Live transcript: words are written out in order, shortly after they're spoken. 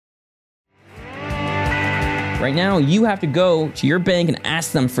Right now, you have to go to your bank and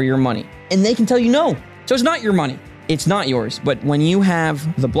ask them for your money. And they can tell you no. So it's not your money. It's not yours. But when you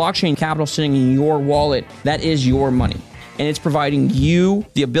have the blockchain capital sitting in your wallet, that is your money. And it's providing you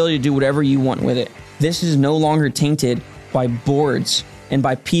the ability to do whatever you want with it. This is no longer tainted by boards and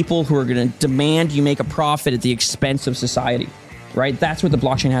by people who are going to demand you make a profit at the expense of society, right? That's what the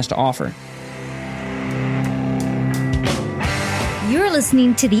blockchain has to offer. You're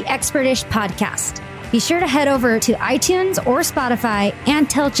listening to the Expertish podcast. Be sure to head over to iTunes or Spotify and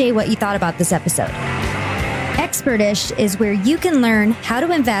tell Jay what you thought about this episode. Expertish is where you can learn how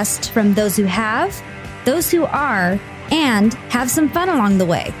to invest from those who have, those who are, and have some fun along the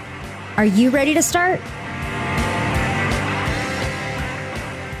way. Are you ready to start?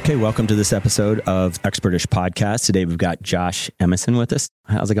 Okay, welcome to this episode of Expertish Podcast. Today we've got Josh Emerson with us.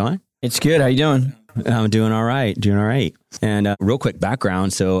 How's it going? It's good. How you doing? I'm doing all right. And real quick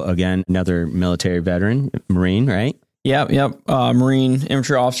background. So again, another military veteran, Marine, right? Yep. Marine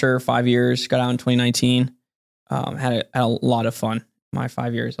infantry officer, 5 years, got out in 2019. Had a lot of fun. My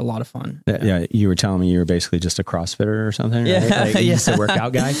 5 years, a lot of fun. Yeah. You were telling me you were basically just a CrossFitter or something, right? Yeah. Like, just a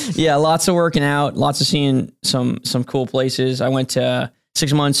workout guy? Yeah, lots of working out, lots of seeing some cool places. I went to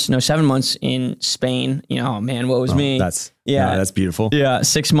 7 months in Spain. Oh man, what was me? That's beautiful. Yeah,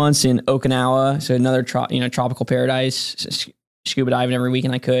 6 months in Okinawa, so another tropical paradise. Scuba diving every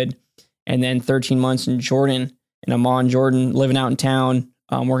weekend I could, and then 13 months in Jordan, in Amman, Jordan, living out in town,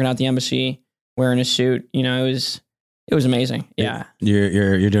 working out at the embassy, wearing a suit. It was amazing. Yeah.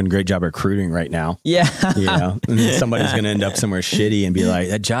 You're doing a great job recruiting right now. Yeah. And then somebody's going to end up somewhere shitty and be like,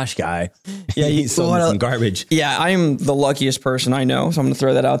 that Josh guy, he's sold some garbage. Yeah. I am the luckiest person I know. So I'm going to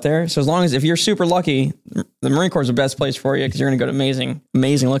throw that out there. So as long as, if you're super lucky, the Marine Corps is the best place for you because you're going to go to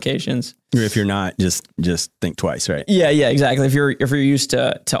amazing locations. If you're not, just think twice, right? Yeah, exactly. If you're used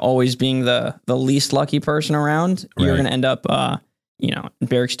to always being the least lucky person around, you're going to end up,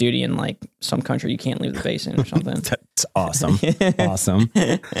 barracks duty in like some country you can't leave the base in or something. That's awesome. Awesome.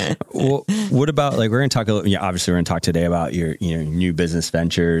 Well, what about, like, we're going to talk obviously we're going to talk today about your, new business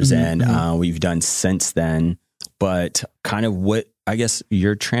ventures and what you've done since then, but kind of what, I guess,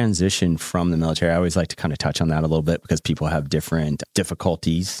 your transition from the military. I always like to kind of touch on that a little bit because people have different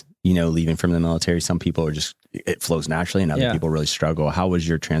difficulties, leaving from the military. Some people are it flows naturally and other people really struggle. How was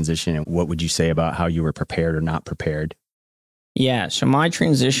your transition and what would you say about how you were prepared or not prepared? Yeah. So my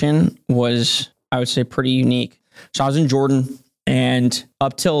transition was, I would say, pretty unique. So I was in Jordan and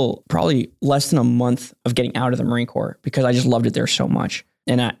up till probably less than a month of getting out of the Marine Corps because I just loved it there so much.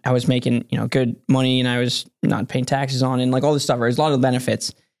 And I was making, good money and I was not paying taxes on it and like all this stuff. There's a lot of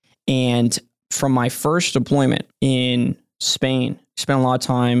benefits. And from my first deployment in Spain, spent a lot of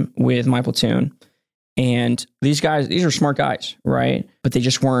time with my platoon. And these are smart guys, right? But they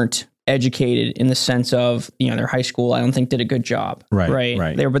just weren't educated in the sense of, their high school, I don't think did a good job.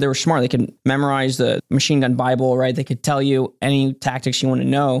 Right. They were smart. They could memorize the machine gun Bible, right? They could tell you any tactics you want to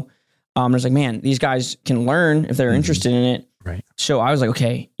know. I was like, man, these guys can learn if they're interested in it. Right. So I was like,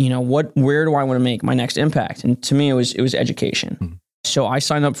 okay, where do I want to make my next impact? And to me, it was education. So I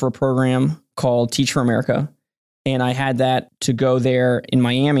signed up for a program called Teach for America. And I had that to go there in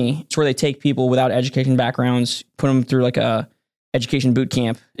Miami. It's where they take people without education backgrounds, put them through like a education boot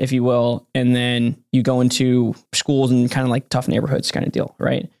camp, if you will. And then you go into schools and kind of like tough neighborhoods kind of deal,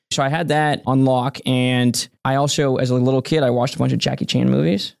 right? So I had that on lock. And I also, as a little kid, I watched a bunch of Jackie Chan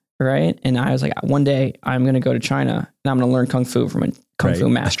movies, right? And I was like, one day I'm going to go to China and I'm going to learn Kung Fu from a Kung Fu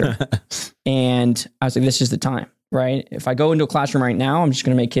master. And I was like, this is the time, right? If I go into a classroom right now, I'm just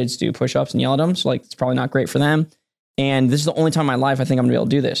going to make kids do push-ups and yell at them. So like, it's probably not great for them. And this is the only time in my life I think I'm gonna be able to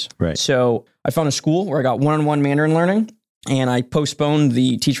do this. Right. So I found a school where I got one-on-one Mandarin learning and I postponed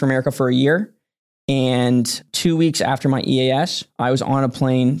the Teach for America for a year. And 2 weeks after my EAS, I was on a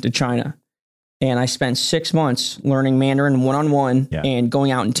plane to China. And I spent 6 months learning Mandarin one-on-one and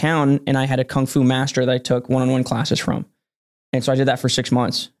going out in town. And I had a Kung Fu master that I took one-on-one classes from. And so I did that for 6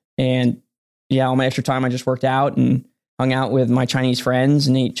 months. And all my extra time, I just worked out and hung out with my Chinese friends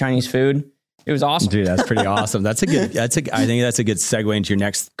and ate Chinese food. It was awesome. Dude, that's pretty awesome. I think that's a good segue into your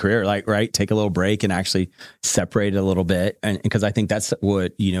next career. Like, right. Take a little break and actually separate it a little bit. And because I think that's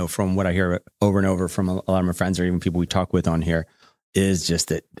what, from what I hear over and over from a lot of my friends or even people we talk with on here is just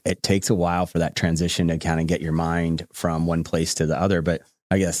that it takes a while for that transition to kind of get your mind from one place to the other. But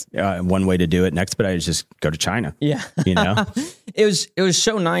I guess one way to do it next, but I just go to China. Yeah. It was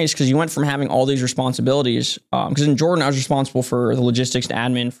so nice because you went from having all these responsibilities. Because in Jordan, I was responsible for the logistics and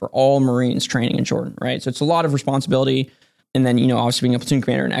admin for all Marines training in Jordan, right? So it's a lot of responsibility. And then, obviously being a platoon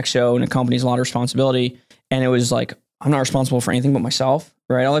commander in EXO and a company is a lot of responsibility. And it was like I'm not responsible for anything but myself,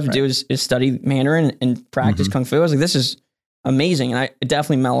 right? All I have to do is study Mandarin and practice Kung Fu. I was like, this is amazing. And it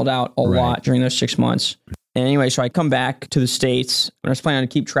definitely mellowed out a lot during those 6 months. And anyway, so I come back to the States and I was planning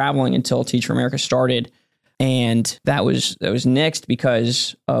to keep traveling until Teach for America started. And that was nixed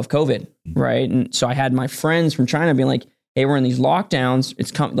because of COVID, right? And so I had my friends from China being like, hey, we're in these lockdowns.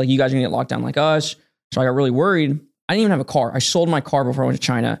 It's like, you guys are gonna get locked down like us. So I got really worried. I didn't even have a car. I sold my car before I went to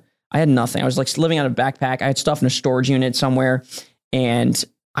China. I had nothing. I was like living out of a backpack. I had stuff in a storage unit somewhere. And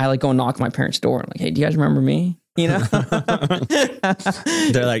I like go and knock on my parents' door. I'm like, hey, do you guys remember me? You know?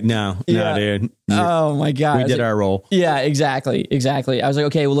 They're like, no, dude. Oh my God. We did our role. Yeah, exactly. I was like,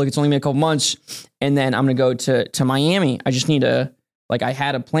 okay, well, look, it's only been a couple months and then I'm going to go to Miami. I just need to, like, I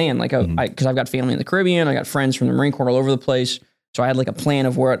had a plan, like, because I've got family in the Caribbean. I got friends from the Marine Corps all over the place. So I had like a plan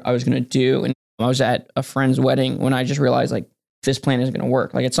of what I was going to do. And I was at a friend's wedding when I just realized like, this plan isn't going to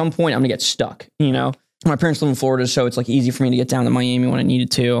work. Like at some point I'm going to get stuck, you know? My parents live in Florida, so it's like easy for me to get down to Miami when I needed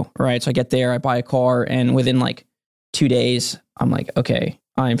to, right? So I get there, I buy a car, and within like 2 days, I'm like, okay,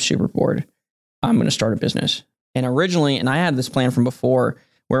 I'm super bored. I'm going to start a business. And originally, and I had this plan from before,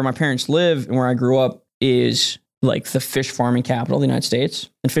 where my parents live and where I grew up is like the fish farming capital of the United States.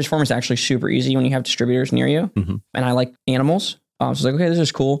 And fish farming is actually super easy when you have distributors near you. And I like animals. So I was like, okay, this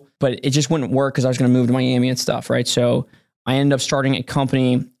is cool. But it just wouldn't work because I was going to move to Miami and stuff, right? So I ended up starting a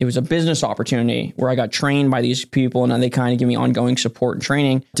company. It was a business opportunity where I got trained by these people and then they kind of give me ongoing support and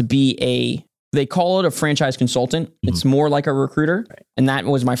training to be they call it a franchise consultant. It's more like a recruiter. And that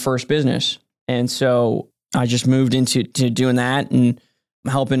was my first business. And so I just moved into doing that and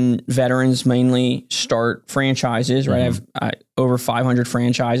helping veterans mainly start franchises, right? I have over 500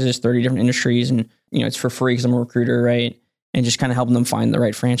 franchises, 30 different industries. And, you know, it's for free because I'm a recruiter, right? And just kind of helping them find the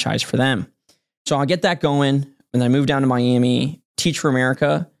right franchise for them. So I'll get that going. And then I moved down to Miami. Teach for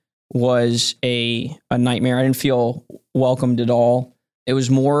America was a nightmare. I didn't feel welcomed at all. It was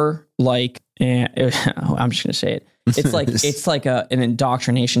more like, I'm just going to say it. It's like an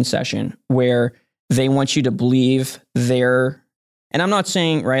indoctrination session where they want you to believe and I'm not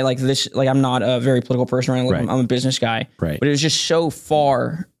saying, right, like this, like I'm not a very political person, right? Like I'm a business guy, right? But it was just so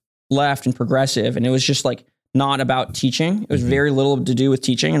far left and progressive. And it was just like not about teaching. It was very little to do with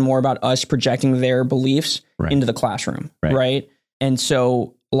teaching and more about us projecting their beliefs into the classroom, right? And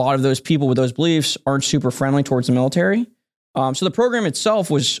so a lot of those people with those beliefs aren't super friendly towards the military. So the program itself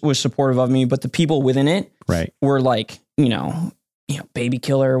was supportive of me, but the people within it were like, you know, baby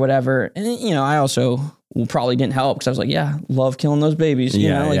killer or whatever. And, you know, I also probably didn't help because I was like, yeah, love killing those babies. You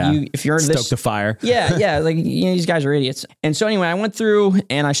know, like if you're in stoke the fire. Like, you know, these guys are idiots. And so anyway, I went through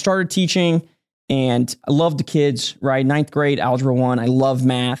and I started teaching and I loved the kids, right? 9th grade, Algebra 1. I love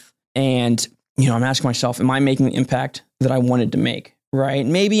math. And, you know, I'm asking myself, am I making the impact that I wanted to make, right?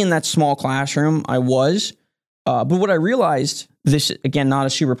 Maybe in that small classroom I was. But what I realized, this, again, not a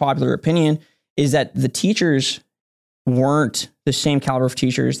super popular opinion, is that the teachers weren't the same caliber of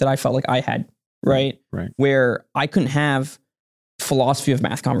teachers that I felt like I had, right? Where I couldn't have philosophy of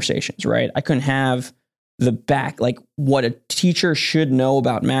math conversations, right? I couldn't have like what a teacher should know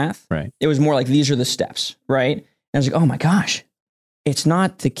about math. It was more like, these are the steps, right? And I was like, oh my gosh, it's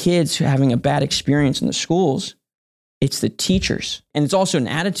not the kids having a bad experience in the schools. It's the teachers. And it's also an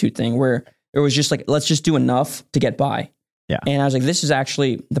attitude thing where it was just like, let's just do enough to get by. And I was like, this is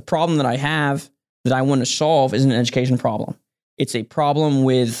actually the problem that I have that I want to solve isn't an education problem. It's a problem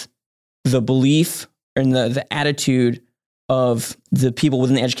with the belief and the attitude of the people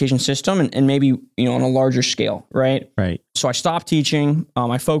within the education system and maybe, you know, on a larger scale, right? So I stopped teaching.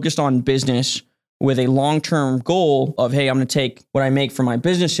 I focused on business with a long-term goal of, hey, I'm going to take what I make from my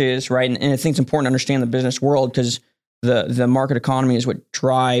businesses, right? And I think it's important to understand the business world because the market economy is what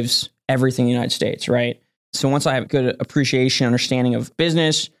drives everything in the United States, right? So once I have good appreciation, understanding of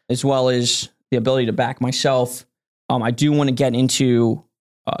business, as well as the ability to back myself, I do want to get into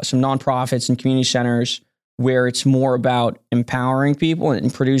some nonprofits and community centers where it's more about empowering people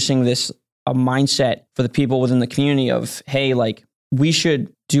and producing this mindset for the people within the community of, hey, like we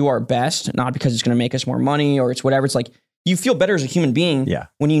should do our best, not because it's going to make us more money or it's whatever. It's like you feel better as a human being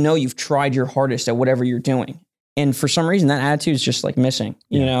when you know you've tried your hardest at whatever you're doing. And for some reason, that attitude is just like missing,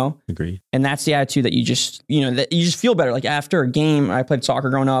 you know? Agreed. And that's the attitude that you just, you know, that you just feel better. Like after a game, I played soccer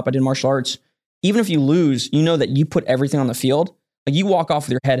growing up, I did martial arts. Even if you lose, you know that you put everything on the field. Like you walk off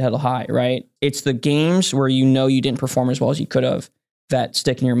with your head held high, right? It's the games where you know you didn't perform as well as you could have that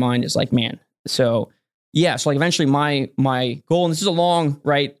stick in your mind is like, man. So yeah, so like eventually my goal, and this is a long,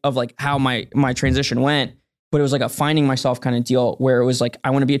 right, of like how my transition went, but it was like a finding myself kind of deal where it was like, I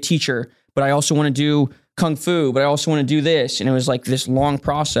want to be a teacher, but I also want to do Kung Fu, but I also want to do this. And it was like this long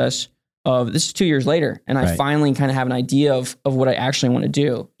process of this is 2 years later. And I finally kind of have an idea of what I actually want to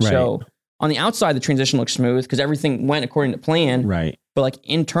do. Right. So on the outside, the transition looks smooth because everything went according to plan. Right. But like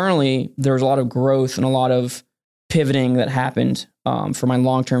internally, there was a lot of growth and a lot of pivoting that happened for my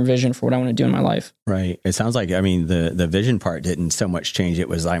long-term vision for what I want to do in my life. Right. It sounds like, I mean, the vision part didn't so much change. It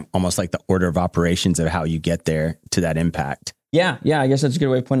was like almost like the order of operations of how you get there to that impact. Yeah. Yeah. I guess that's a good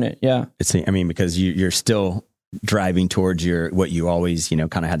way of putting it. Yeah. Because you're still driving towards what you always, kind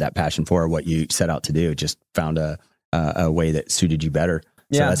of had that passion for, what you set out to do, just found a way that suited you better.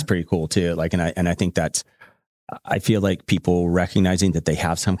 So that's pretty cool too. Like, and I think I feel like people recognizing that they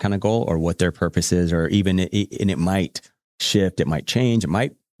have some kind of goal or what their purpose is, or even, and it might shift, it might change,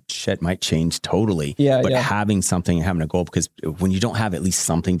 might change totally. But having something, having a goal, because when you don't have at least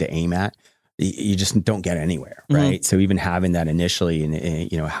something to aim at, you just don't get anywhere. Right. Mm-hmm. So even having that initially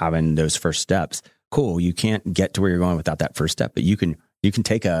and, having those first steps, cool. You can't get to where you're going without that first step, but you can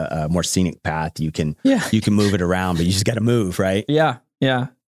take a more scenic path. You can move it around, but you just got to move. Right. Yeah. Yeah.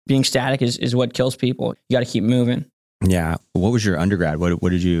 Being static is what kills people. You got to keep moving. Yeah. What was your undergrad? What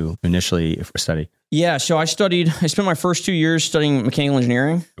did you initially study? Yeah. So I spent my first 2 years studying mechanical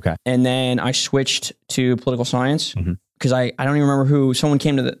engineering. Okay. And then I switched to political science because I don't even remember someone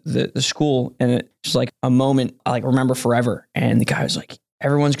came to the school, and it was like a moment I like remember forever. And the guy was like,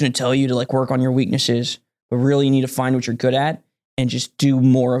 everyone's going to tell you to like work on your weaknesses, but really you need to find what you're good at and just do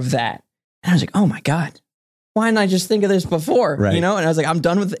more of that. And I was like, oh my God, why didn't I just think of this before? Right. And I was like, I'm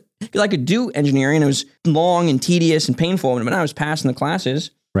done with it. Because I could do engineering and it was long and tedious and painful. And I was passing the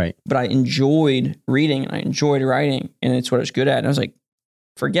classes. Right. But I enjoyed reading and I enjoyed writing, and it's what I was good at. And I was like,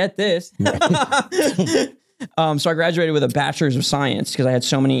 forget this. So I graduated with a bachelor's of science because I had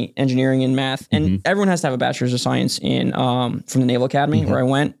so many engineering and math, and everyone has to have a bachelor's of science from the Naval Academy where I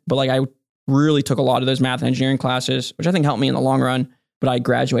went. But like I really took a lot of those math and engineering classes, which I think helped me in the long run. But I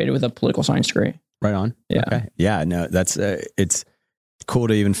graduated with a political science degree. Right on. Yeah. Okay. Yeah. No, that's it's cool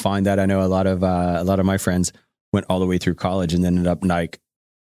to even find that. I know a lot of my friends went all the way through college and ended up like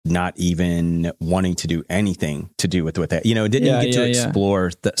not even wanting to do anything to do with that. Didn't even get to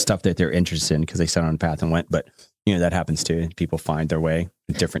explore the stuff that they're interested in because they set on a path and went. But that happens too. People find their way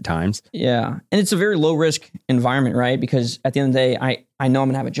at different times. Yeah, and it's a very low risk environment, right? Because at the end of the day, I know I'm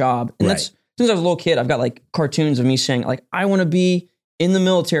gonna have a job, and that's since I was a little kid. I've got like cartoons of me saying like I want to be in the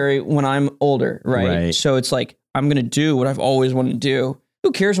military when I'm older, right? So it's like I'm gonna do what I've always wanted to do.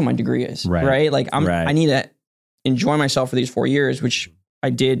 Who cares what my degree is, right? Like I need to enjoy myself for these 4 years, which I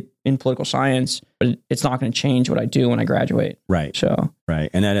did in political science, but it's not going to change what I do when I graduate. Right. So,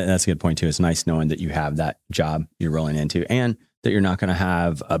 and that's a good point too. It's nice knowing that you have that job you're rolling into and that you're not going to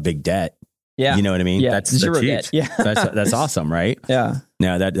have a big debt. Yeah. You know what I mean? Yeah. That's zero huge. debt. Yeah. That's awesome. Right. Yeah.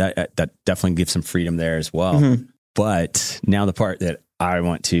 Now that definitely gives some freedom there as well. But now the part that I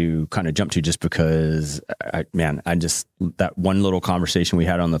want to kind of jump to, just because that one little conversation we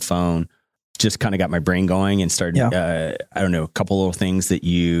had on the phone just kind of got my brain going and started, I don't know, a couple little things that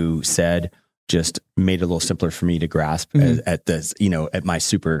you said just made it a little simpler for me to grasp at this, at my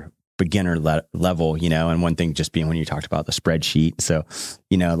super beginner level, and one thing just being when you talked about the spreadsheet. So,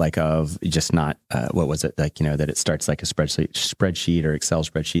 like of just not, what was it like, that it starts like a spreadsheet or Excel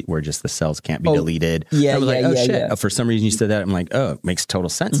spreadsheet where just the cells can't be deleted. Yeah. I was like, shit. Yeah. For some reason you said that. I'm like, oh, it makes total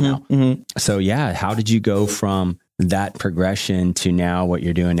sense now. So how did you go from that progression to now what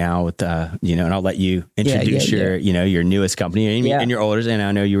you're doing now with, and I'll let you introduce your newest company and your oldest. And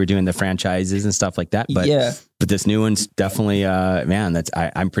I know you were doing the franchises and stuff like that, but this new one's definitely,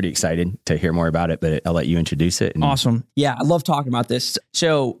 I'm pretty excited to hear more about it, but I'll let you introduce it. Awesome. Yeah. I love talking about this.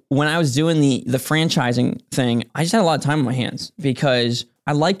 So when I was doing the franchising thing, I just had a lot of time on my hands because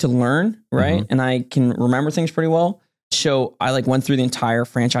I like to learn, right? And I can remember things pretty well. So I went through the entire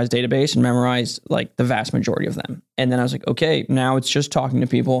franchise database and memorized the vast majority of them. And then I was like, okay, now it's just talking to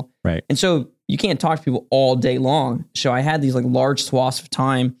people. Right. And so you can't talk to people all day long. So I had these large swaths of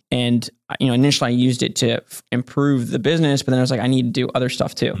time, and initially I used it to improve the business, but then I was like, I need to do other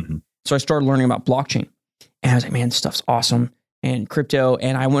stuff too. So I started learning about blockchain, and I was like, man, this stuff's awesome, and crypto.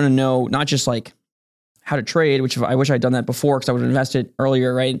 And I want to know not just how to trade, which I wish I'd done that before because I would have invested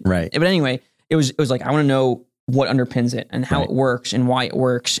earlier. Right. But anyway, it was like, I want to know what underpins it and how it works and why it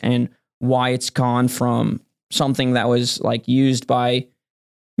works and why it's gone from something that was used by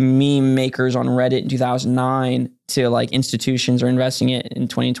meme makers on Reddit in 2009 to institutions are investing it in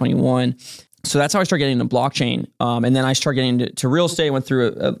 2021. So that's how I started getting into blockchain. And then I started getting into real estate. I went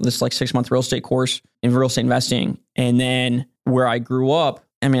through this 6-month real estate course in real estate investing. And then where I grew up,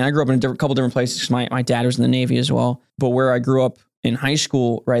 I grew up in a couple different places because my dad was in the Navy as well. But where I grew up in high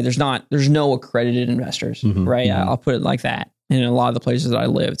school, right, there's no accredited investors, right? I'll put it like that. And in a lot of the places that I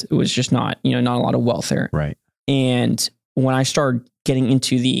lived, it was just not, not a lot of wealth there. Right. And when I started getting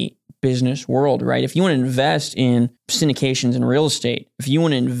into the business world, right? If you want to invest in syndications in real estate, if you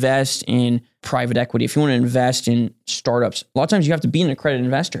want to invest in private equity, if you want to invest in startups, a lot of times you have to be an accredited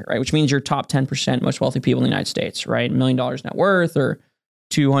investor, right? Which means you're top 10% most wealthy people in the United States, right? $1 million net worth or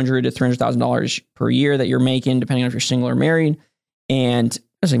 $200,000 to $300,000 per year that you're making, depending on if you're single or married. And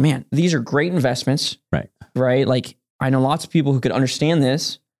I was like, man, these are great investments, right? Right? Like I know lots of people who could understand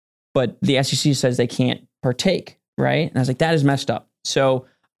this, but the SEC says they can't partake, right? And I was like, that is messed up. So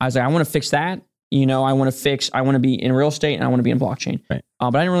I was like, I want to fix that. I want to be in real estate and I want to be in blockchain. Right.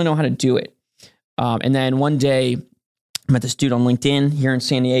 But I didn't really know how to do it. And then one day I met this dude on LinkedIn here in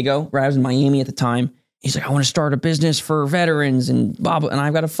San Diego, right? I was in Miami at the time. He's like, I want to start a business for veterans and blah, blah, and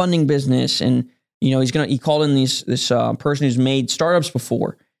I've got a funding business. And, he called in this person who's made startups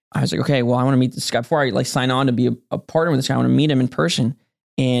before. I was like, okay, well, I want to meet this guy before I sign on to be a partner with this guy. I want to meet him in person.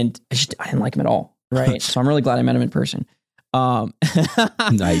 And I didn't like him at all. Right. So I'm really glad I met him in person.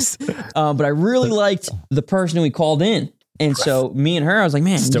 Nice. But I really liked the person who he called in. And so me and her, I was like,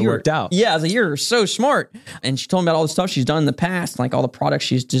 man, still worked out. Yeah. I was like, you're so smart. And she told me about all the stuff she's done in the past, like all the products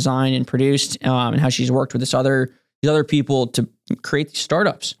she's designed and produced, and how she's worked with these other people to create these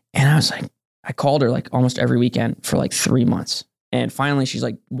startups. And I was like, I called her like almost every weekend for like 3 months. And finally she's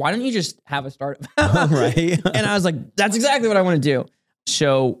like, why don't you just have a startup? Right. And I was like, that's exactly what I want to do.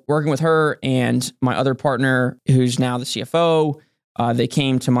 So working with her and my other partner, who's now the CFO, they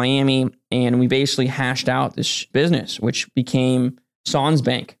came to Miami and we basically hashed out this business, which became Sans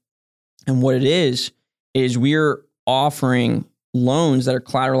Bank. And what it is we're offering loans that are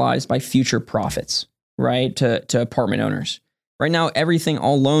collateralized by future profits, right? To apartment owners. Right now,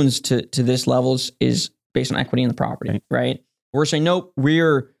 all loans to this levels is based on equity in the property, right? We're saying, nope,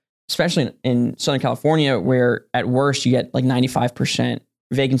 especially in Southern California, where at worst you get like 95%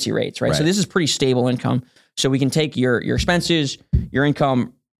 vacancy rates, right? So this is pretty stable income. So we can take your expenses, your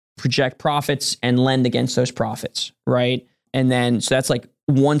income, project profits, and lend against those profits, right? And then, so that's like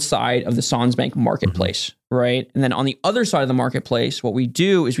one side of the Sans Bank marketplace, right? And then on the other side of the marketplace, what we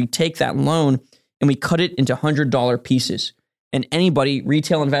do is we take that loan and we cut it into $100 pieces. And anybody,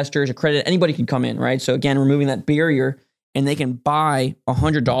 retail investors, accredited, anybody can come in, right? So again, removing that barrier, and they can buy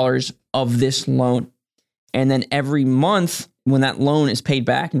 $100 of this loan. And then every month, when that loan is paid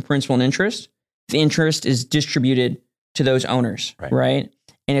back in principal and interest, the interest is distributed to those owners, right?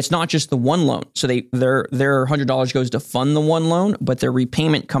 And it's not just the one loan. So their $100 goes to fund the one loan, but their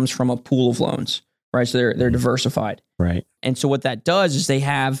repayment comes from a pool of loans, right? So they're diversified. Right. And so what that does is they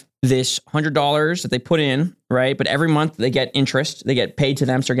have this $100 that they put in, right? But every month they get interest, they get paid to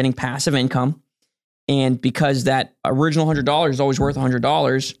them, so they're getting passive income. And because that original $100 is always worth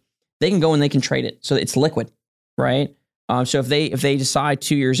 $100, they can go and they can trade it. So it's liquid, right? So if they decide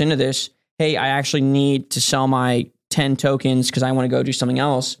 2 years into this, hey, I actually need to sell my 10 tokens because I want to go do something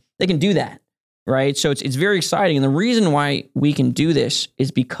else, they can do that, right? So it's very exciting. And the reason why we can do this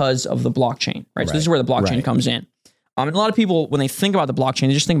is because of the blockchain, right? So this is where the blockchain comes in. And a lot of people, when they think about the blockchain,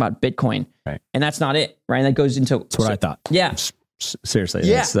 they just think about Bitcoin, right? And that's not it, right? And that goes into... That's what I thought. Yeah. Seriously.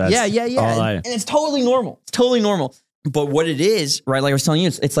 Yeah. And it's totally normal. It's totally normal. But what it is, right? Like I was telling you,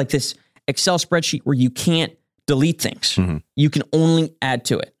 it's like this Excel spreadsheet where you can't delete things. Mm-hmm. You can only add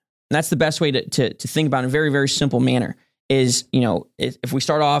to it. And that's the best way to think about it in a very, very simple manner is, if we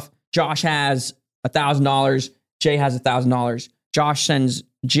start off, Josh has $1,000, Jay has $1,000. Josh sends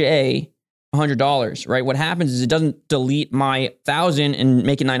Jay $100, right? What happens is it doesn't delete my 1,000 and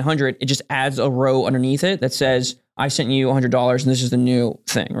make it 900. It just adds a row underneath it that says, I sent you $100 and this is the new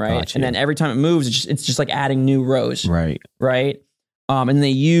thing, right? Gotcha. And then every time it moves, it's just like adding new rows. Right. Right. And they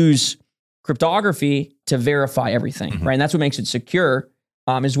use cryptography to verify everything, right? And that's what makes it secure,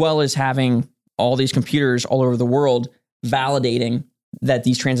 as well as having all these computers all over the world validating that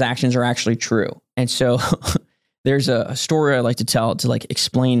these transactions are actually true. And so there's a story I like to tell to like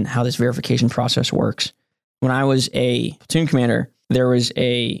explain how this verification process works. When I was a platoon commander, there was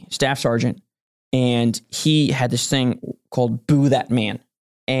a staff sergeant and he had this thing called Boo That Man.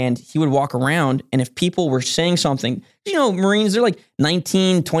 And he would walk around, and if people were saying something, Marines, they're like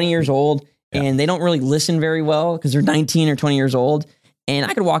 19, 20 years old, and they don't really listen very well because they're 19 or 20 years old. And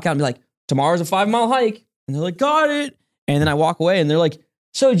I could walk out and be like, tomorrow's a 5-mile hike. And they're like, got it. And then I walk away and they're like,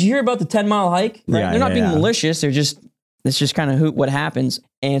 so did you hear about the 10-mile hike? Right? They're not being malicious. It's just kind of what happens.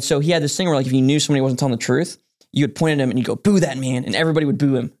 And so he had this thing where like, if you knew somebody wasn't telling the truth, you would point at him and you go, boo that man. And everybody would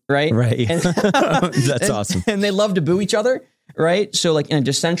boo him. Right. Right. And, that's awesome. And they love to boo each other. Right. So like in a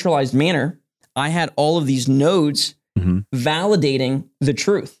decentralized manner, I had all of these nodes validating the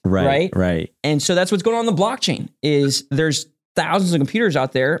truth. Right. Right. And so that's what's going on in the blockchain is there's thousands of computers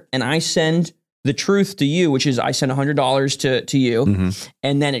out there, and I send the truth to you, which is I send $100 to you,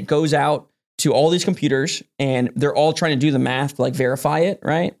 and then it goes out to all these computers, and they're all trying to do the math to like verify it,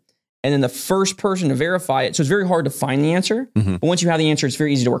 right? And then the first person to verify it, so it's very hard to find the answer, but once you have the answer, it's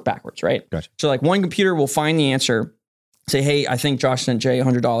very easy to work backwards, right? Gotcha. So like one computer will find the answer, say, hey, I think Josh sent Jay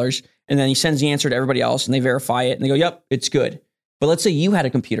 $100, and then he sends the answer to everybody else, and they verify it, and they go, yep, it's good. But let's say you had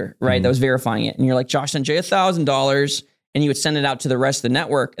a computer, right, that was verifying it, and you're like, Josh sent Jay $1,000, and you would send it out to the rest of the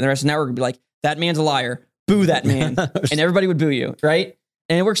network, and the rest of the network would be like, that man's a liar, boo that man, and everybody would boo you, right?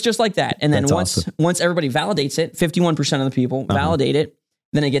 And it works just like that. And then once everybody validates it, 51% of the people validate it,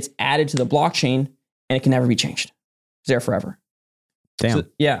 then it gets added to the blockchain, and it can never be changed. It's there forever. Damn.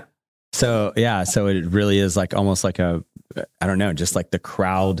 So, yeah. So it really is like almost like a, I don't know, just like the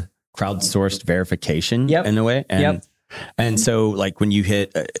crowdsourced verification in a way. And so like when you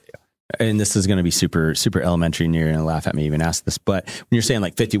hit, and this is going to be super, super elementary, and you're going to laugh at me even ask this, but when you're saying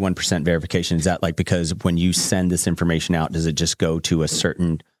like 51% verification, is that like, because when you send this information out, does it just go to a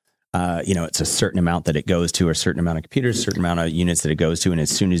certain, it's a certain amount that it goes to, or a certain amount of computers, a certain amount of units that it goes to. And as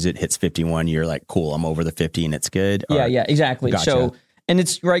soon as it hits 51, you're like, cool, I'm over the 50 and it's good. Yeah, exactly. Gotcha. So, and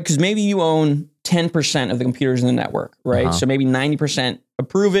it's right, because maybe you own 10% of the computers in the network, right? So maybe 90%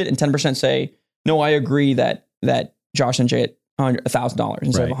 approve it and 10% say, no, I agree that Josh and Jay $1,000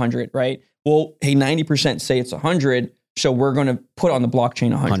 instead of 100, right? Well, hey, 90% say it's 100, so we're going to put on the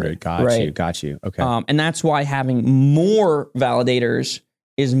blockchain 100. Got you. Okay. And that's why having more validators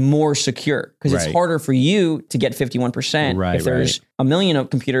is more secure, because it's harder for you to get 51% if there's a million of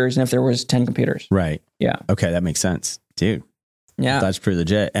computers and if there was 10 computers. Right. Yeah. Okay, that makes sense, dude. Yeah, that's pretty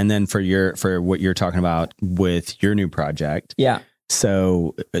legit. And then for what you're talking about with your new project. Yeah.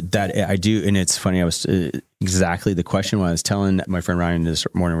 So that I do, and it's funny. I was exactly the question when I was telling my friend Ryan this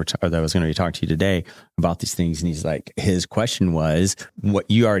morning that I was going to be talking to you today about these things, and he's like, his question was, what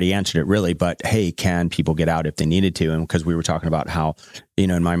you already answered it really, but hey, can people get out if they needed to? And because we were talking about how,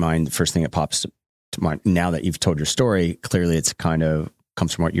 in my mind, the first thing that pops to mind now that you've told your story, clearly it's kind of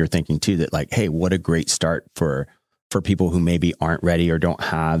comes from what you're thinking too. That like, hey, what a great start for people who maybe aren't ready or don't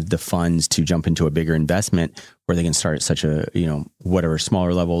have the funds to jump into a bigger investment, where they can start at such a, whatever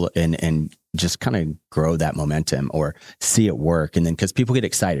smaller level and just kind of grow that momentum or see it work. And then, cause people get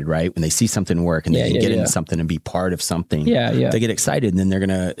excited, right? When they see something work and they can get into something and be part of something, they get excited, and then they're going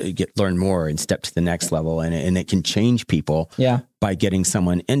to learn more and step to the next level. And it can change people by getting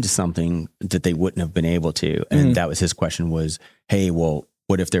someone into something that they wouldn't have been able to. And that was his question was, hey, well,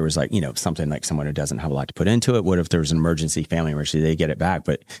 what if there was like, something like someone who doesn't have a lot to put into it? What if there was an emergency, family emergency, they get it back?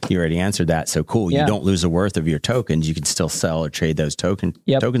 But you already answered that. So cool. You don't lose the worth of your tokens. You can still sell or trade those tokens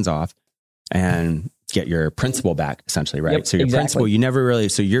off and get your principal back essentially. Right. So your principal, you never really,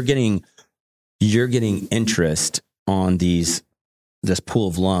 so you're getting interest on this pool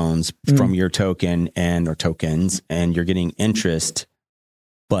of loans from your token or tokens, and you're getting interest,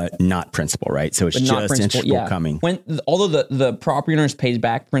 but not principal, right? So it's just interest coming. Although the property owners pays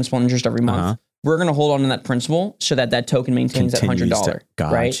back principal and interest every month, we're going to hold on to that principal so that token maintains that $100.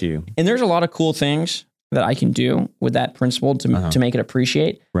 Got you. And there's a lot of cool things that I can do with that principal to make it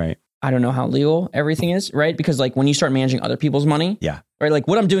appreciate. Right. I don't know how legal everything is, right? Because like when you start managing other people's money, right? Like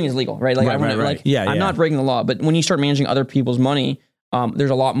what I'm doing is legal, right? Like I'm not breaking the law, but when you start managing other people's money, there's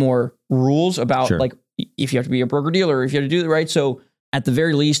a lot more rules about like if you have to be a broker dealer, if you have to do it right. So at the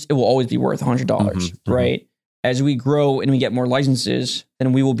very least, it will always be worth $100, right? As we grow and we get more licenses,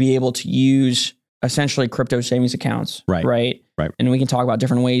 then we will be able to use essentially crypto savings accounts, right? And we can talk about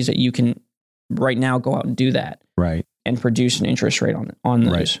different ways that you can right now go out and do that, right? And produce an interest rate on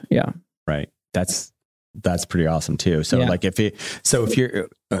those, right. That's pretty awesome too. So like if you're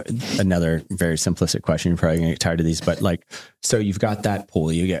another very simplistic question, you're probably gonna get tired of these, but like, so you've got that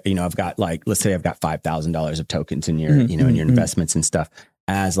pool, you get, I've got like, let's say I've got $5,000 of tokens in your, in your investments and stuff.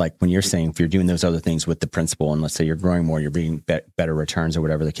 As like, when you're saying, if you're doing those other things with the principal, and let's say you're growing more, you're being better returns or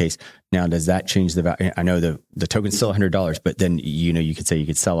whatever the case. Now, does that change the value? I know the token's still $100, but then, you could say you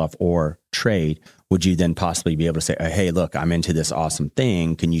could sell off or trade. Would you then possibly be able to say, hey, look, I'm into this awesome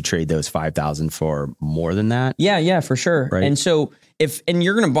thing. Can you trade those 5,000 for more than that? Yeah, for sure. Right. And so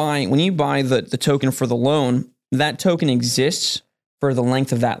you're going to when you buy the token for the loan, that token exists for the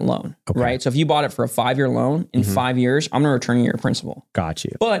length of that loan, right? So if you bought it for a 5-year loan, in 5 years, I'm going to return you your principal. Got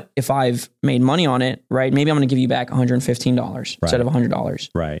you. But if I've made money on it, right, maybe I'm going to give you back $115 instead of $100.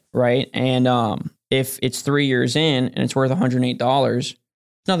 Right. And if it's 3 years in and it's worth $108, it's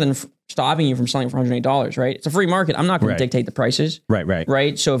nothing stopping you from selling for $108, right? It's a free market. I'm not going to dictate the prices.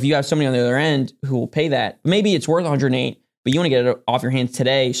 Right. So if you have somebody on the other end who will pay that, maybe it's worth $108, but you want to get it off your hands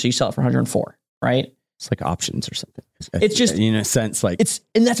today, so you sell it for $104, right? It's like options or something. It's just, in a sense, like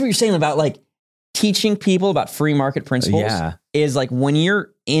and that's what you're saying about like teaching people about free market principles. Yeah. Is like when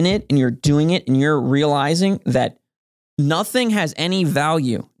you're in it and you're doing it and you're realizing that nothing has any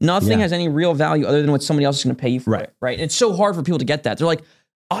value, nothing has any real value other than what somebody else is going to pay you for it. Right. And it's so hard for people to get that. They're like,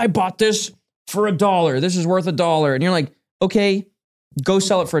 I bought this for $1. This is worth $1. And you're like, okay, go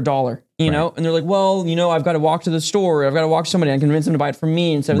sell it for $1, you know? And they're like, well, you know, I've got to walk to the store. I've got to walk to somebody and convince them to buy it from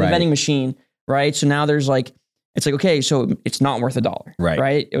me instead of the vending machine. Right. So now there's like, it's like, okay, so it's not worth $1.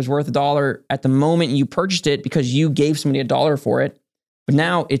 Right. It was worth $1 at the moment you purchased it because you gave somebody $1 for it. But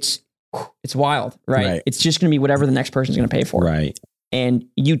now it's wild. Right. It's just going to be whatever the next person's going to pay for. Right. And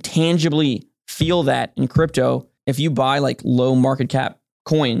you tangibly feel that in crypto. If you buy like low market cap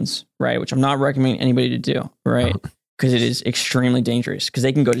coins, right, which I'm not recommending anybody to do, right, because it is extremely dangerous because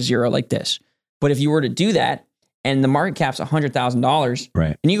they can go to zero like this. But if you were to do that and the market cap's $100,000,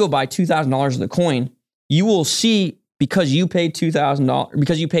 right, and you go buy $2,000 of the coin, you will see, because you paid $2,000,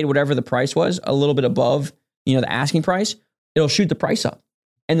 because you paid whatever the price was, a little bit above, you know, the asking price, it'll shoot the price up.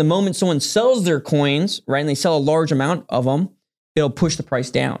 And the moment someone sells their coins, right, and they sell a large amount of them, it'll push the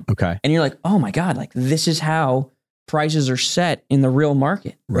price down. Okay. And you're like, oh my God, like this is how prices are set in the real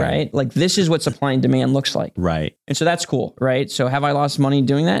market, right? Like this is what supply and demand looks like. Right. And so that's cool, right? So have I lost money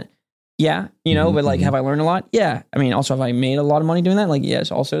doing that? Yeah, you know, but like, have I learned a lot? Yeah. I mean, also, have I made a lot of money doing that? Like,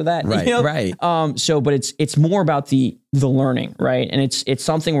 yes, also that. Right, you know? right. So, but it's more about the learning, right? And it's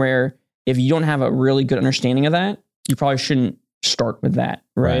something where if you don't have a really good understanding of that, you probably shouldn't start with that,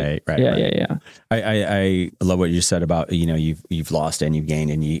 right? Right. Yeah. I love what you said about, you know, you've lost and you've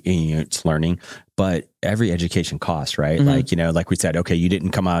gained and you it's learning, but every education costs, right? Like, you know, like we said, okay, you didn't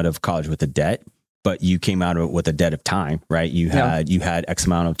come out of college with a debt, but you came out of it with a debt of time, right? You had X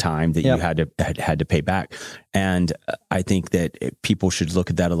amount of time that you had to pay back. And I think that people should look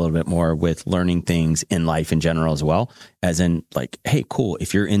at that a little bit more with learning things in life in general as well, as in like, hey, cool.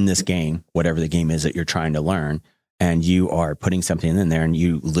 If you're in this game, whatever the game is that you're trying to learn, and you are putting something in there and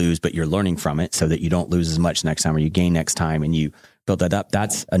you lose, but you're learning from it so that you don't lose as much next time, or you gain next time and you build that up.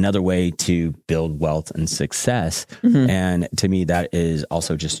 That's another way to build wealth and success. And to me, that is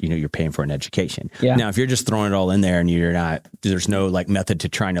also just, you know, you're paying for an education. Yeah. Now, if you're just throwing it all in there and you're not, there's no like method to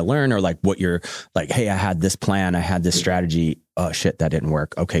trying to learn, or like what you're like, hey, I had this plan, I had this strategy. Oh shit, that didn't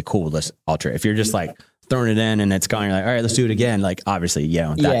work. Okay, cool. Let's alter it. If you're just like throwing it in and it's going, you're like, all right, let's do it again. Like, obviously,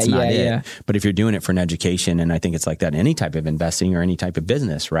 that's not it. Yeah. But if you're doing it for an education, and I think it's like that in any type of investing or any type of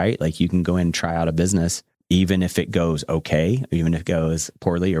business, right? Like you can go in and try out a business, even if it goes okay, even if it goes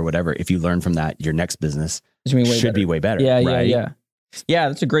poorly or whatever. If you learn from that, your next business should be way better. Yeah,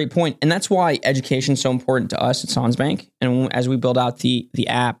 that's a great point. And that's why education is so important to us at Sonsbank. And as we build out the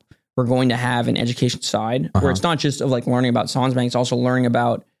app, we're going to have an education side where it's not just of like learning about Sonsbank, it's also learning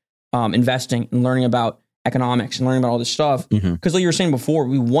about investing and learning about economics and learning about all this stuff. Because like you were saying before,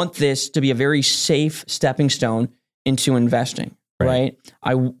 we want this to be a very safe stepping stone into investing, right?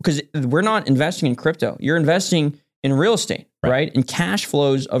 Because we're not investing in crypto. You're investing in real estate, right? And cash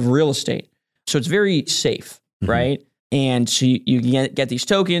flows of real estate. So it's very safe, right? And so you get these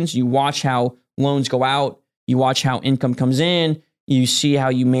tokens, you watch how loans go out, you watch how income comes in, you see how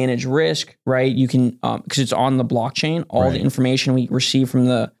you manage risk, right? You can, because it's on the blockchain, all the information we receive from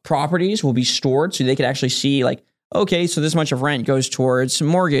the properties will be stored, so they could actually see like, okay, so this much of rent goes towards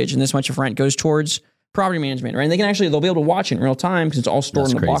mortgage and this much of rent goes towards property management, right? And they'll be able to watch it in real time because it's all stored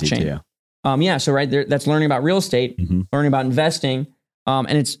in the blockchain. So right there, that's learning about real estate, learning about investing,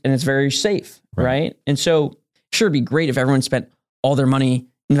 and it's very safe, right? And so sure, it'd be great if everyone spent all their money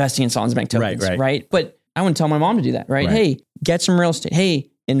investing in Sonsbank tokens, right? But I wouldn't tell my mom to do that, right? Hey, get some real estate.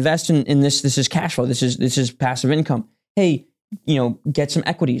 Hey, invest in this. This is cash flow. This is passive income. Hey, you know, get some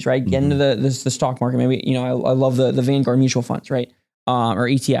equities, right? Get into the stock market. Maybe, you know, I love the Vanguard mutual funds, right? Or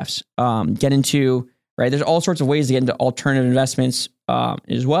ETFs. Get into, right? There's all sorts of ways to get into alternative investments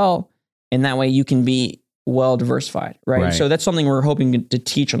as well. And that way you can be well diversified, right? So that's something we're hoping to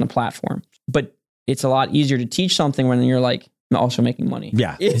teach on the platform. But it's a lot easier to teach something when you're like also making money.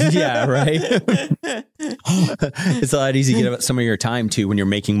 Yeah. Right. It's a lot easier to get some of your time too when you're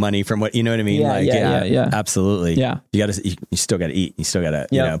making money from what, you know what I mean? Absolutely. Yeah. You still got to eat. You still got to,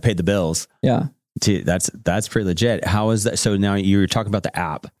 you know, pay the bills. Yeah. That's pretty legit. How is that? So now you were talking about the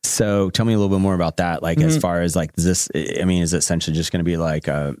app. So tell me a little bit more about that. Like as far as like, is it essentially just going to be like,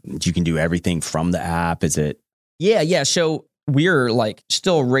 you can do everything from the app? Is it? Yeah. So we're like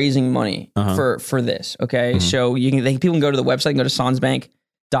still raising money for this. Okay. So people can go to the website and go to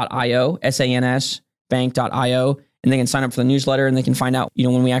sonsbank.io, SANS bank.io, and they can sign up for the newsletter and they can find out, you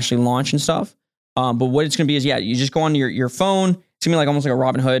know, when we actually launch and stuff. But what it's going to be is, you just go onto your phone. It's gonna be like almost like a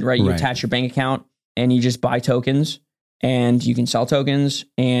Robinhood, right? You attach your bank account and you just buy tokens and you can sell tokens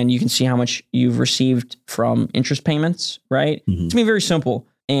and you can see how much you've received from interest payments, right? Mm-hmm. It's gonna be very simple.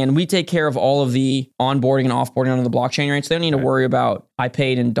 And we take care of all of the onboarding and offboarding onto the blockchain, right? So they don't need to worry about, I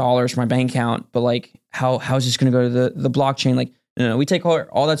paid in dollars for my bank account, but like, how is this going to go to the blockchain? Like, no, we take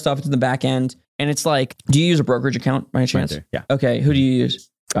all that stuff into the back end. And it's like, do you use a brokerage account by any chance? Right there, yeah. Okay. Who do you use?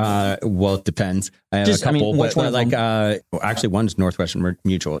 Well, it depends. I have a couple, which one? Like, actually one's Northwestern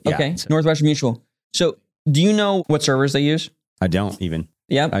Mutual. Yeah, okay. so. Northwestern Mutual. So do you know what servers they use? I don't even.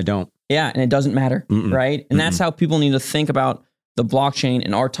 Yeah. I don't. Yeah. And it doesn't matter, right? And that's how people need to think about the blockchain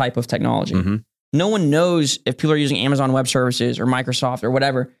and our type of technology. Mm-hmm. No one knows if people are using Amazon Web Services or Microsoft or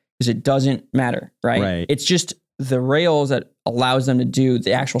whatever, because it doesn't matter, right? It's just the rails that allows them to do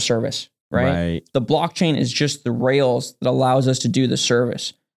the actual service, right? The blockchain is just the rails that allows us to do the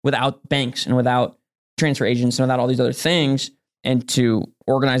service without banks and without transfer agents and without all these other things, and to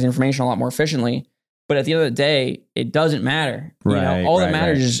organize information a lot more efficiently. But at the end of the day, it doesn't matter. You know, all that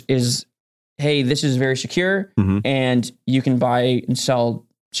matters is, hey, this is very secure, and you can buy and sell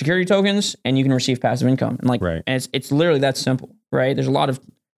security tokens, and you can receive passive income. And like, and it's literally that simple, right? There's a lot of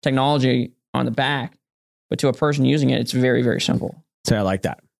technology on the back, but to a person using it, it's very, very simple. So I like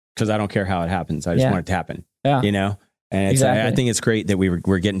that, because I don't care how it happens. I just want it to happen. Yeah. You know, and it's, I think it's great that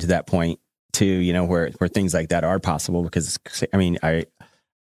we're getting to that point too. You know, where things like that are possible, because I mean,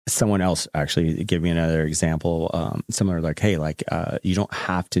 someone else actually gave me another example, similar, like, hey, like, you don't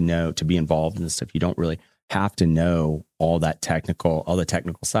have to know to be involved in this stuff. You don't really have to know all the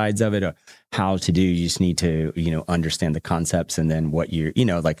technical sides of it, or how to do. You just need to, you know, understand the concepts, and then what you're, you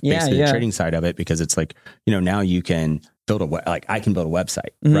know, like basically the trading side of it, because it's like, you know, now you can build I can build a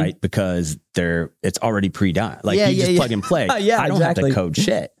website, right? Because it's already pre-done. Like you just plug and play. I don't have to code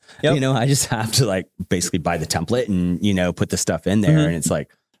shit. You know, I just have to like basically buy the template and, you know, put the stuff in there, and it's like,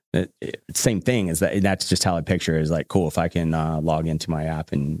 same thing is that's just how I picture it, is like, cool, if I can log into my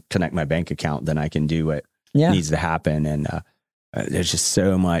app and connect my bank account, then I can do what needs to happen. And there's just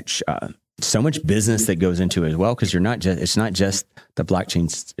so much business that goes into it as well, because it's not just the blockchain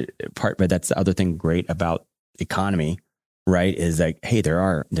part, but that's the other thing great about economy, right? Is like, hey,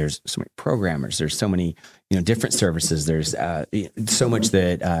 there's so many programmers, there's so many, you know, different services, there's so much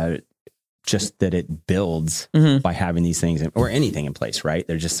that just that it builds by having these things or anything in place, right?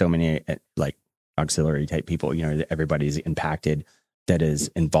 There's just so many like auxiliary type people, you know, that everybody's impacted that is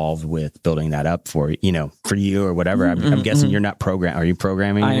involved with building that up for, you know, for you or whatever. I'm guessing you're not are you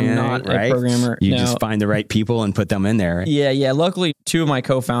programming? I am not a programmer. You just find the right people and put them in there. Yeah. Luckily, two of my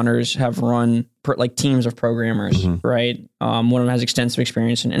co-founders have run like teams of programmers, right? One of them has extensive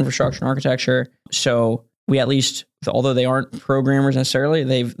experience in infrastructure and architecture. So we, at least, although they aren't programmers necessarily,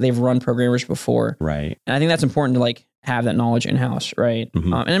 they've run programmers before. Right. And I think that's important to like have that knowledge in-house, right?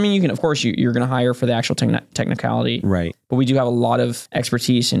 And I mean, you can, of course, you're going to hire for the actual technicality. Right. But we do have a lot of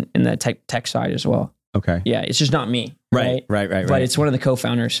expertise in the tech side as well. Okay. Yeah. It's just not me. Right. But it's one of the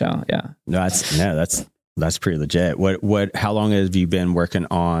co-founders. So yeah. That's pretty legit. How long have you been working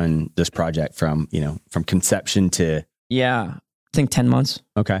on this project from conception to? Yeah. I think 10 months.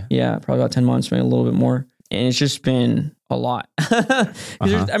 Okay. Yeah. Probably about 10 months, maybe a little bit more. And it's just been a lot. There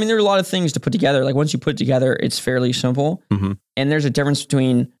are a lot of things to put together. Like once you put it together, it's fairly simple. And there's a difference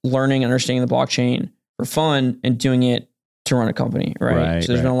between learning and understanding the blockchain for fun and doing it to run a company, right?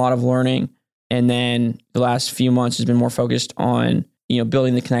 So there's been a lot of learning. And then the last few months has been more focused on, you know,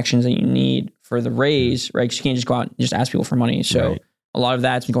 building the connections that you need for the raise, right? Because you can't just go out and just ask people for money. So a lot of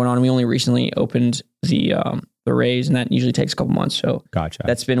that's been going on. And we only recently opened the raise, and that usually takes a couple months. So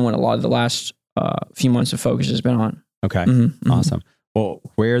that's been what a lot of the last few months of focus has been on. Okay. Awesome. Well,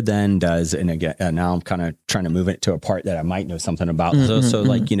 where then does, and again, now I'm kind of trying to move it to a part that I might know something about. So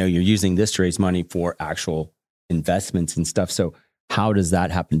like, you know, you're using this to raise money for actual investments and stuff. So how does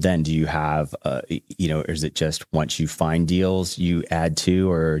that happen then? Do you have, you know, or is it just once you find deals you add to,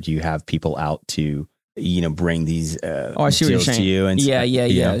 or do you have people out to, you know, bring these I see deals what you're saying. to you? And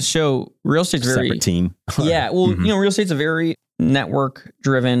yeah. So real estate's very separate team. Well, you know, real estate's a very network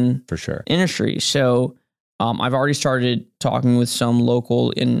driven for sure industry. So I've already started talking with some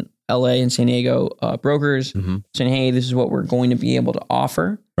local in LA and San Diego brokers saying, hey, this is what we're going to be able to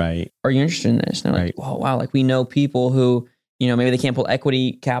offer. Right. Are you interested in this? And they're like, oh, wow. Like we know people who, you know, maybe they can't pull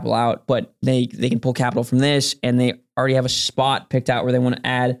equity capital out, but they can pull capital from this, and they already have a spot picked out where they want to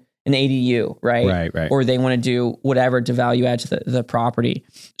add an ADU, right? Or they want to do whatever to value add to the property.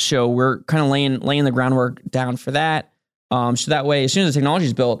 So we're kind of laying the groundwork down for that. So that way, as soon as the technology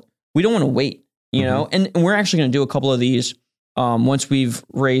is built, we don't want to wait, you know, and we're actually going to do a couple of these once we've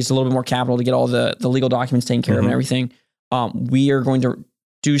raised a little bit more capital to get all the legal documents taken care of and everything. We are going to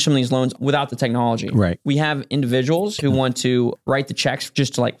do some of these loans without the technology. Right. We have individuals who want to write the checks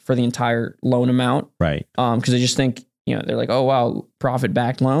just to for the entire loan amount. Right. Because they just think, they're like, oh, wow,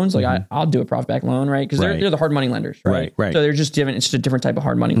 profit-backed loans. Like I'll do a profit-backed loan, right? Because they're the hard money lenders, right? Right. So they're just different. It's just a different type of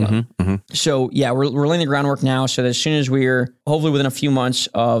hard money loan. So yeah, we're laying the groundwork now. So that as soon as we're hopefully within a few months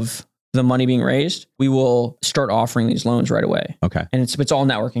of the money being raised, we will start offering these loans right away. Okay. And it's all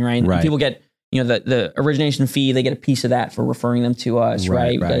networking, right? Right. And people get, the origination fee, they get a piece of that for referring them to us,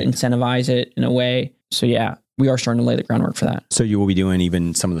 right? We got to incentivize it in a way. So yeah, we are starting to lay the groundwork for that. So you will be doing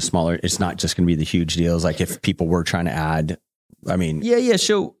even some of the smaller, it's not just going to be the huge deals. Like if people were trying to add, Yeah.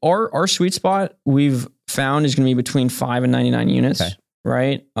 So our sweet spot we've found is going to be between 5 and 99 units,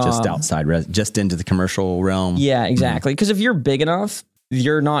 right? Just outside, just into the commercial realm. Yeah, exactly. Because if you're big enough,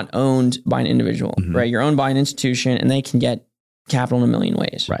 you're not owned by an individual, right? You're owned by an institution and they can get capital in a million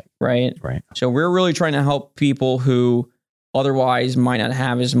ways. Right. So we're really trying to help people who otherwise might not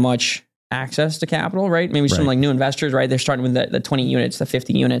have as much access to capital, right? Maybe some new investors, right? They're starting with the 20 units, the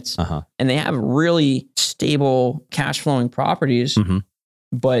 50 units, and they have really stable cash flowing properties,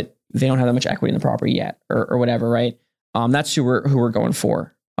 but they don't have that much equity in the property yet or whatever, right? That's who we're going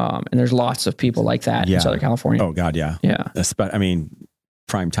for. And there's lots of people like that in Southern California. Oh God. Yeah. Yeah.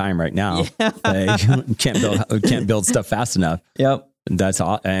 Prime time right now. They can't build stuff fast enough. Yep. That's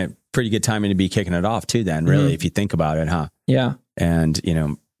a pretty good timing to be kicking it off too then, really, if you think about it, huh? Yeah. And,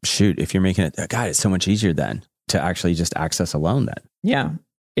 shoot, if you're making it, God, it's so much easier then to actually just access a loan then. Yeah.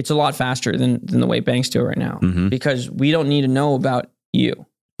 It's a lot faster than the way banks do it right now because we don't need to know about you.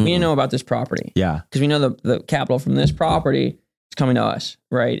 We need to know about this property. Yeah. Because we know the capital from this property is coming to us,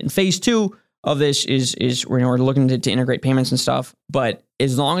 right? And phase 2 of this is we're looking to integrate payments and stuff. But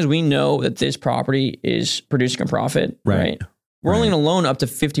as long as we know that this property is producing a profit, right? We're only going to loan up to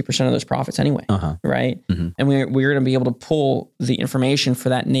 50% of those profits anyway, right? And we're going to be able to pull the information for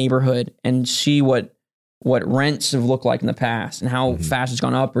that neighborhood and see what rents have looked like in the past and how fast it's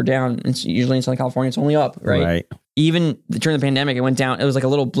gone up or down. It's usually in Southern California, it's only up, right? Even during the pandemic, it went down. It was like a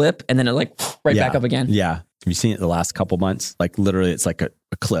little blip and then it back up again. Yeah. Have you seen it the last couple months? Like literally it's like a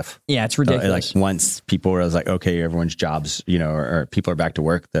cliff. Yeah, it's ridiculous. Like once people were like, okay, everyone's jobs, or people are back to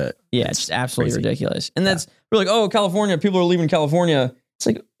work. It's absolutely ridiculous. And we're like, oh, California, people are leaving California. It's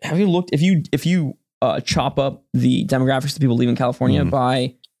like, have you looked, if you chop up the demographics of people leaving California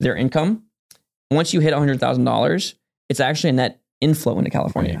by their income, once you hit $100,000, it's actually a net inflow into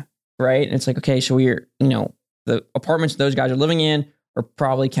California, right? And it's like, okay, so we're, the apartments those guys are living in are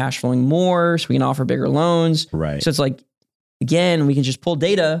probably cash flowing more, so we can offer bigger loans. Right. So it's like, again, we can just pull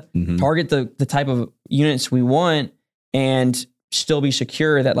data, target the type of units we want, and still be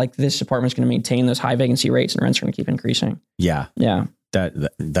secure that this apartment's going to maintain those high vacancy rates and rents are going to keep increasing. Yeah. Yeah.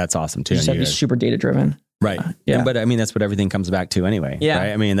 That's awesome too. You just have to be super data driven. Right. Yeah. But that's what everything comes back to anyway.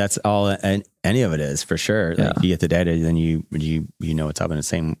 Yeah. Right? That's all, and any of it is for sure. Like you get the data, then you know what's up in the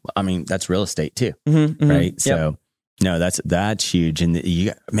same, that's real estate too. Right. So no, that's huge. And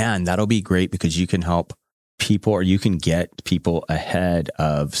that'll be great because you can help people, or you can get people ahead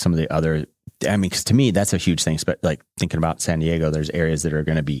of some of the other, because to me, that's a huge thing. But like thinking about San Diego, there's areas that are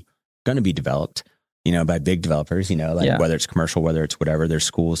going to be developed, by big developers, whether it's commercial, whether it's whatever, there's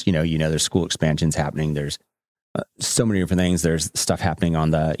schools, there's school expansions happening. There's so many different things. There's stuff happening on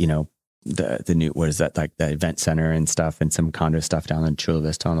the new, what is that, like the event center and stuff, and some condo stuff down in Chula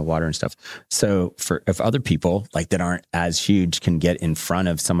Vista on the water and stuff. So if other people that aren't as huge can get in front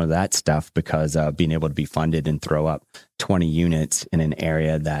of some of that stuff because of being able to be funded and throw up 20 units in an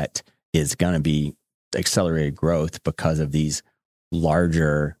area that is going to be accelerated growth because of these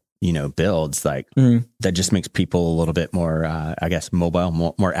larger, builds, that just makes people a little bit more,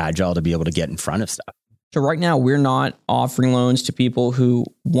 mobile, more agile to be able to get in front of stuff. So right now we're not offering loans to people who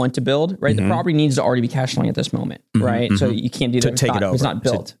want to build, right? The property needs to already be cash flowing at this moment, right? So you can't do that. It's not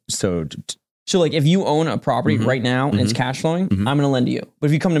built. So if you own a property right now and it's cash flowing, I'm going to lend to you.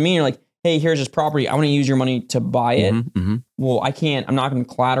 But if you come to me and you're like, hey, here's this property, I want to use your money to buy it. Well, I'm not going to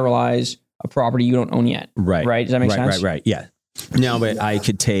collateralize a property you don't own yet. Right. Right. Does that make sense? Right. Yeah. No, but I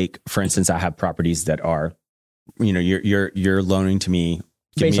could take, for instance, I have properties that are, you're loaning to me.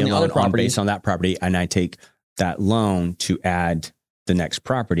 Based on the other property. Based on that property, and I take that loan to add the next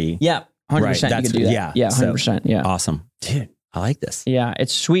property. Yeah, 100%. You could do that. Yeah, 100%. Yeah, awesome, dude. I like this. Yeah,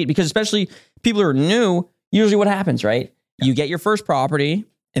 it's sweet because especially people who are new. Usually, what happens, right? Yeah. You get your first property,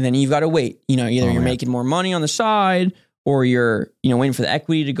 and then you've got to wait. Either you're making more money on the side, or you're waiting for the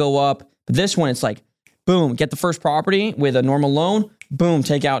equity to go up. But this one, it's like, boom, get the first property with a normal loan. Boom,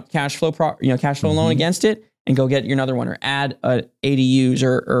 take out cash flow loan against it. And go get your another one, or add ADUs,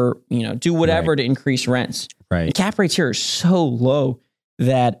 or do whatever to increase rents. Right. And cap rates here are so low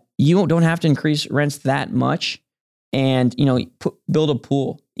that you don't have to increase rents that much and, build a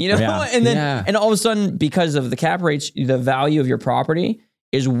pool, and then, and all of a sudden, because of the cap rates, the value of your property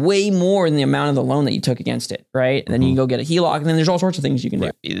is way more than the amount of the loan that you took against it. Right. And then you can go get a HELOC, and then there's all sorts of things you can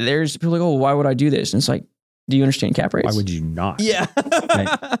do. There's people like, oh, why would I do this? And it's like, do you understand cap rates? Why would you not? Yeah.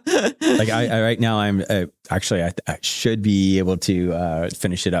 Like I right now I'm actually I should be able to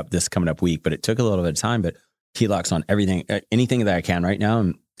finish it up this coming up week, but it took a little bit of time. But HELOCs on everything, anything that I can right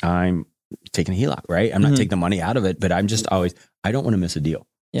now. I'm taking a HELOC, right? I'm not taking the money out of it, but I'm just always, I don't want to miss a deal.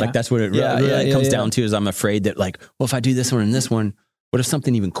 Yeah. Like that's what it really comes down to, is I'm afraid that like, well, if I do this one and this one, what if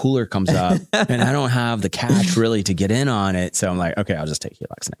something even cooler comes up and I don't have the cash really to get in on it? So I'm like, okay, I'll just take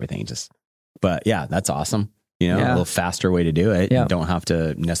HELOCs and everything. But yeah, that's awesome. A little faster way to do it. Yeah. You don't have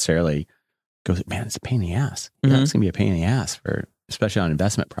to necessarily go, man, it's a pain in the ass. Yeah, it's gonna be a pain in the ass especially on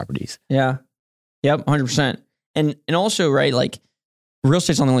investment properties. Yeah. Yep. 100%. And also, right, like real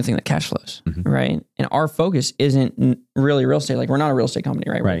estate's not the only thing that cash flows, right? And our focus isn't really real estate. Like we're not a real estate company,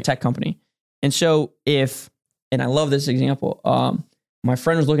 right? We're a tech company. And so and I love this example, my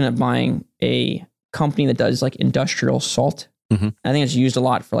friend was looking at buying a company that does like industrial salt. I think it's used a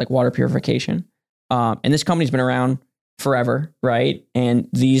lot for like water purification. And this company's been around forever, right? And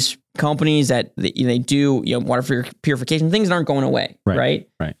these companies that they do, water purification, things that aren't going away, right?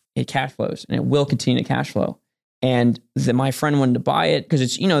 It cash flows, and it will continue to cash flow. And my friend wanted to buy it because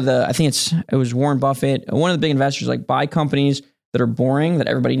it's, I think it was Warren Buffett, one of the big investors, like buy companies that are boring that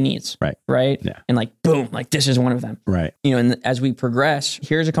everybody needs, right? Yeah. And like, boom, like this is one of them, right? And as we progress,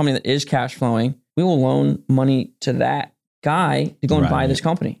 here's a company that is cash flowing. We will loan money to that guy to go and buy this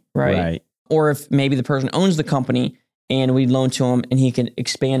company, right? Or if maybe the person owns the company and we loan to him and he can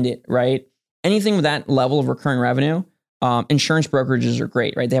expand it, right? Anything with that level of recurring revenue, insurance brokerages are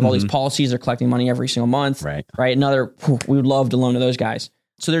great, right? They have all these policies, they're collecting money every single month, right? We would love to loan to those guys.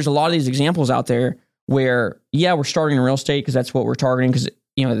 So there's a lot of these examples out there where, we're starting in real estate because that's what we're targeting, because,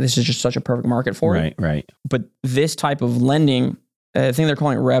 this is just such a perfect market for it. Right. But this type of lending, I think they're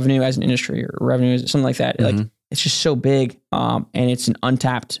calling it revenue as an industry or revenue as something like that. Like it's just so big, and it's an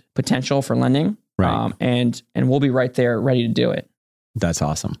untapped potential for lending. Right. And we'll be right there ready to do it. That's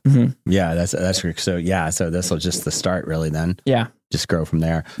awesome. Yeah, that's great. So so this will just the start really then. Yeah. Just grow from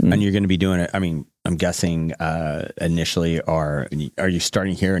there. And you're going to be doing it. I mean, I'm guessing initially, are you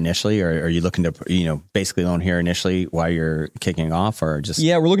starting here initially, or are you looking to, basically loan here initially while you're kicking off, or just?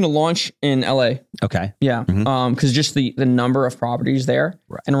 Yeah, we're looking to launch in LA. Okay. Yeah. Cause just the number of properties there,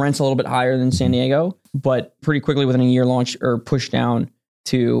 and rent's a little bit higher than San Diego, but pretty quickly within a year launch or push down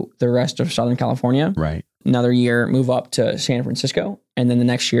to the rest of Southern California. Right. Another year, move up to San Francisco, and then the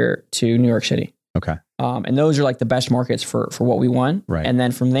next year to New York City. Okay. And those are like the best markets for what we want. Right. And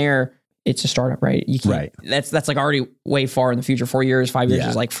then from there, it's a startup, right? You can't, that's like already way far in the future. 4 years, 5 years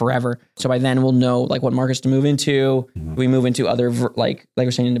is like forever. So by then we'll know like what markets to move into. We move into other, like we're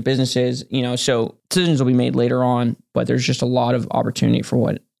saying, into businesses, so decisions will be made later on, but there's just a lot of opportunity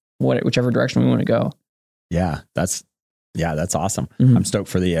for whichever direction we want to go. Yeah. That's awesome. I'm stoked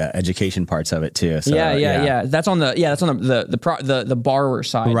for the education parts of it too. So, That's on the borrower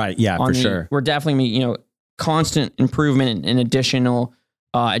side. Right. Yeah, for sure. We're definitely, constant improvement and additional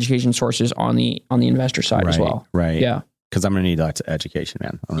education sources on the investor side as well. Right. Yeah. Cause I'm going to need lots of education,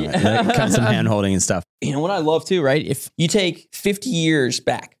 man. Kind of some hand holding and stuff. What I love too, right? If you take 50 years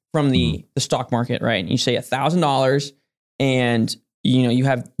back from the stock market, right? And you say $1,000 and you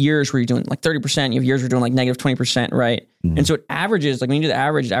have years where you're doing like 30%, you have years where you're doing like negative 20%, right? And so it averages, like when you do the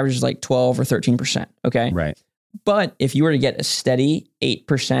average, it averages like 12 or 13%, okay? Right. But if you were to get a steady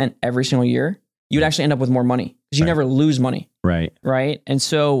 8% every single year, you would actually end up with more money because you never lose money. Right. Right. And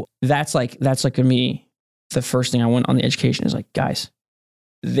so that's like gonna be the first thing I want on the education is like, guys,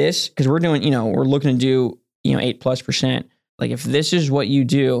 this, because we're doing, we're looking to do, 8+%. Like if this is what you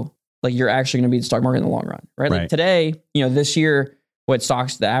do, like you're actually going to be the stock market in the long run, right? Like today, this year, what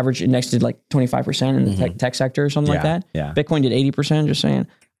stocks, the average index did like 25% in the tech sector or something like that. Yeah. Bitcoin did 80%, just saying.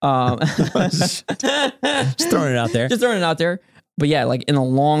 Just throwing it out there. Just throwing it out there. But yeah, like in the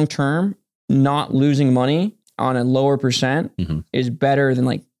long term, not losing money on a lower percent is better than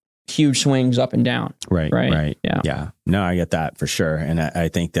like huge swings up and down. Right. Yeah. Yeah. No, I get that for sure. And I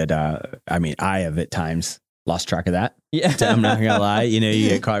think that, I have at times lost track of that. Yeah. I'm not gonna lie. You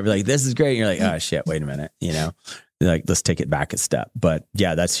get caught like, this is great. And you're like, oh shit, wait a minute. Like, let's take it back a step. But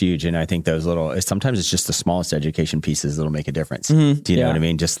yeah, that's huge. And I think those sometimes it's just the smallest education pieces that'll make a difference. Do you know what I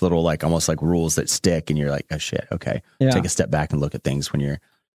mean? Just little, like almost like rules that stick and you're like, oh shit. Okay. Yeah. Take a step back and look at things when you're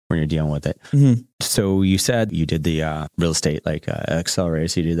dealing with it. So you said you did the real estate, like accelerator.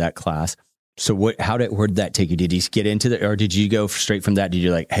 So you did that class. So where did that take you? Did you get into or did you go straight from that? Did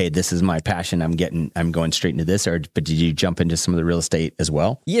you like, hey, this is my passion. I'm going straight into this, but did you jump into some of the real estate as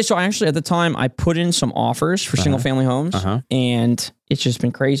well? Yeah. So I actually, at the time, I put in some offers for single family homes and it's just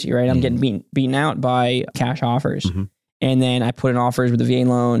been crazy, right? I'm getting beaten out by cash offers. And then I put in offers with the VA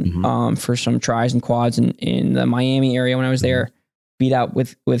loan for some tris and quads in the Miami area when I was there, beat out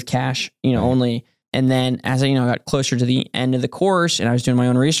with cash, only. And then as I, got closer to the end of the course and I was doing my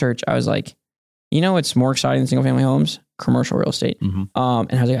own research, I was like, what's more exciting than single family homes? Commercial real estate. And I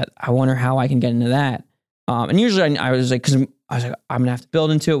was like, I wonder how I can get into that. And usually I was like, I'm going to have to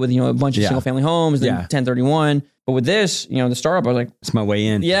build into it with, a bunch of single family homes, then 1031. But with this, the startup, I was like, it's my way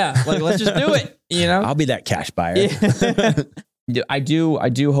in. Yeah. Like, let's just do it. I'll be that cash buyer. Yeah. I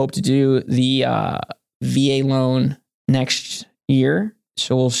do hope to do the VA loan next year.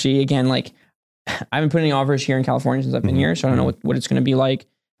 So we'll see. Again, like I haven't put any offers here in California since I've been here. So I don't know what it's going to be like.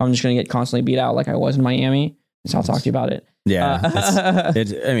 I'm just going to get constantly beat out like I was in Miami. So I'll talk to you about it. Yeah.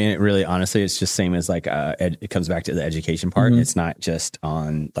 It really, honestly, it's just same as like, it comes back to the education part. It's not just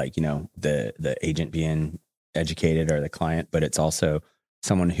on like, the agent being educated or the client, but it's also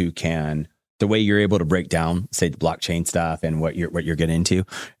someone who can, the way you're able to break down, say the blockchain stuff and what you're getting into,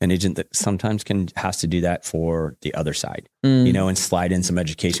 an agent that sometimes has to do that for the other side, and slide in some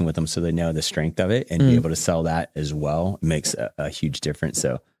education with them so they know the strength of it and be able to sell that as well makes a huge difference.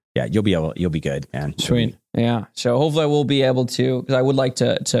 So yeah, you'll be good, man. Sweet. Yeah. So hopefully I will be able to, because I would like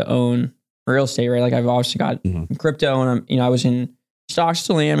to own real estate, right? Like I've obviously got crypto and I was in stocks,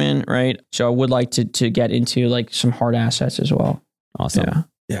 still am in, right? So I would like to get into like some hard assets as well. Awesome.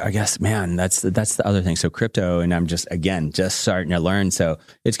 Yeah, I guess, man, that's the other thing. So crypto, and I'm just starting to learn. So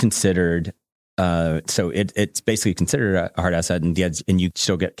it's considered, it's basically considered a hard asset, and you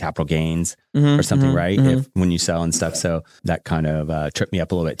still get capital gains or something, right? When you sell and stuff. So that kind of tripped me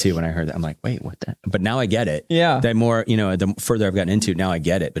up a little bit too when I heard that. I'm like, wait, what the? But now I get it. Yeah. The more, the further I've gotten into it, now I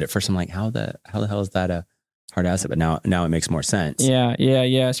get it. But at first I'm like, how the hell is that a hard asset? But now it makes more sense. Yeah.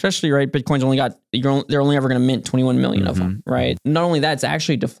 Especially, right, Bitcoin's they're only ever going to mint 21 million of them, right? Not only that, it's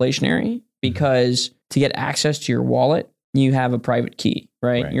actually deflationary because to get access to your wallet, you have a private key,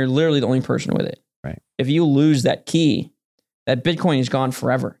 right? You're literally the only person with it. Right. If you lose that key, that Bitcoin is gone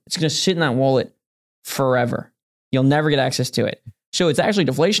forever. It's going to sit in that wallet forever. You'll never get access to it. So it's actually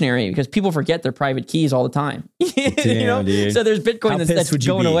deflationary because people forget their private keys all the time. Damn, dude. So there's Bitcoin that's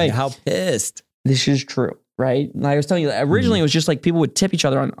going away. How pissed? This is true. Right. And I was telling you that originally it was just like people would tip each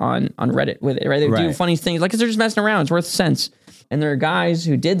other on Reddit with it, right? They would do funny things like, cause they're just messing around. It's worth cents. And there are guys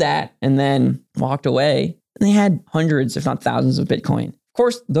who did that and then walked away and they had hundreds, if not thousands of Bitcoin. Of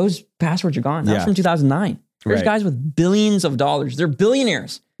course, those passwords are gone. That was from 2009. There's guys with billions of dollars. They're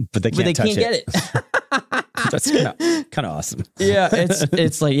billionaires, but they can't get it. That's kind of awesome. Yeah.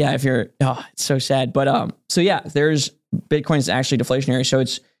 It's like, if you're, it's so sad. But, so yeah, there's Bitcoin is actually deflationary. So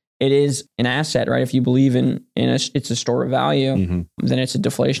it is an asset, right? If you believe it's a store of value, then it's a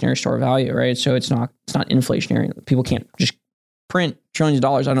deflationary store of value, right? So it's not inflationary. People can't just print trillions of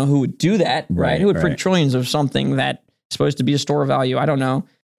dollars. I don't know who would do that, right? Who would print trillions of something that's supposed to be a store of value? I don't know.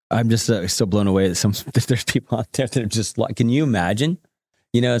 I'm just still blown away that there's people out there that are just like, can you imagine?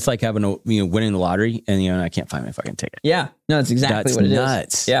 It's like having winning the lottery and I can't find my fucking ticket. Yeah, no, that's exactly what it is.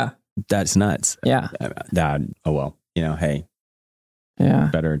 Nuts. Yeah, that's nuts. Yeah, oh well, hey. Yeah.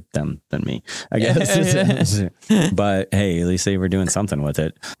 Better them than me, I guess. But hey, at least they were doing something with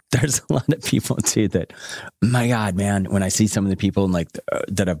it. There's a lot of people too that, my God, man, when I see some of the people like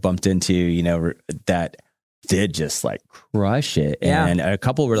that I've bumped into, that did just like crush it. Yeah. And a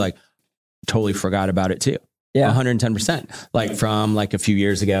couple were like, totally forgot about it too. Yeah. 110%. Like from like a few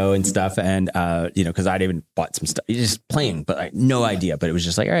years ago and stuff. And, cause I'd even bought some stuff, just playing, but like no idea, but it was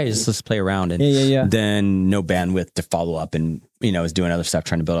just like, all right, let's play around. And then no bandwidth to follow up and, was doing other stuff,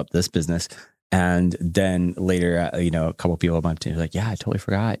 trying to build up this business. And then later, a couple of people bumped into like, yeah, I totally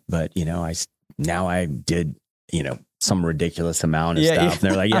forgot. But, I did, some ridiculous amount of stuff. Yeah. And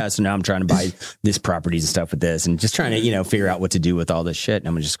they're like, so now I'm trying to buy this properties and stuff with this and just trying to, figure out what to do with all this shit. And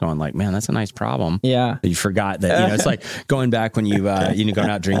I'm just going like, man, that's a nice problem. Yeah. You forgot that, it's like going back when you, going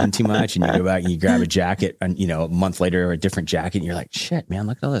out drinking too much and you go back and you grab a jacket and, a month later or a different jacket and you're like, shit, man,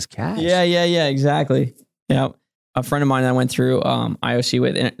 look at all this cash. Yeah. Exactly. Yeah. A friend of mine that I went through IOC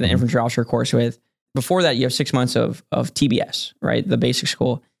with, the infantry officer course with, before that you have 6 months of TBS, right? The basic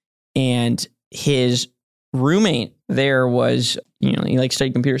school. And his roommate there was, he like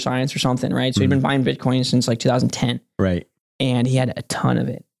studied computer science or something, right? So he'd been buying Bitcoin since like 2010. Right. And he had a ton of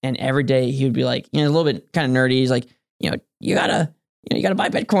it. And every day he would be like, a little bit kind of nerdy. He's like, you gotta buy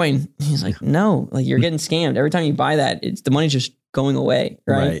Bitcoin. He's like, no, like you're getting scammed. Every time you buy that, the money's just going away.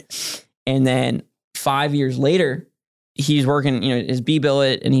 Right. And then 5 years later, he's working, his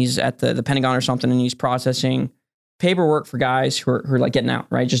B-billet, and he's at the Pentagon or something, and he's processing paperwork for guys who are like getting out,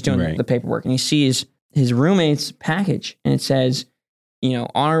 right? Just doing the paperwork. And he sees his roommate's package, and it says,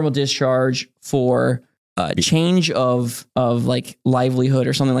 honorable discharge for change of like livelihood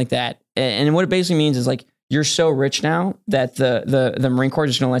or something like that. And what it basically means is like, you're so rich now that the Marine Corps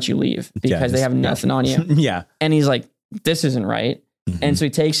is just going to let you leave because they have nothing on you. Yeah. And he's like, this isn't right. And so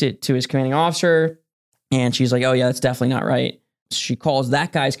he takes it to his commanding officer, and she's like, oh yeah, that's definitely not right. She calls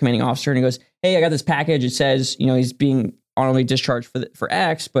that guy's commanding officer and he goes, hey, I got this package. It says, he's being honorably discharged for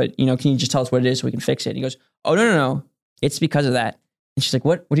X, but can you just tell us what it is so we can fix it? And he goes, oh, no. It's because of that. And she's like,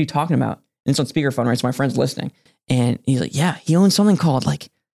 what are you talking about? And it's on speakerphone, right? So my friend's listening. And he's like, yeah, he owns something called like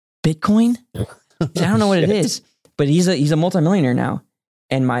Bitcoin. I don't know what it is, but he's a multimillionaire now.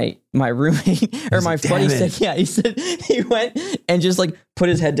 And my roommate or my buddy said, yeah, he said he went and just like put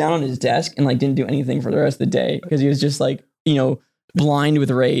his head down on his desk and like didn't do anything for the rest of the day because he was just like, blind with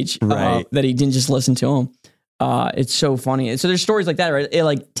rage that he didn't just listen to him. It's so funny. So there's stories like that, right? It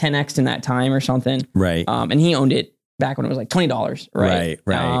like 10x'd in that time or something. Right. And he owned it back when it was like $20. Right.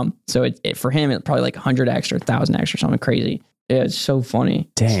 Right. So it for him, it's probably like 100x or 1000x or something crazy. It's so funny.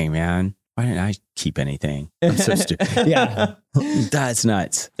 Dang, man. Why didn't I keep anything? I'm so stupid. Yeah. That's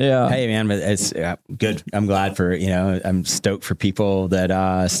nuts. Yeah. Hey, man, but it's good. I'm glad for, I'm stoked for people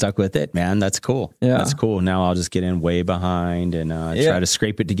that stuck with it, man. That's cool. Yeah. That's cool. Now I'll just get in way behind and try to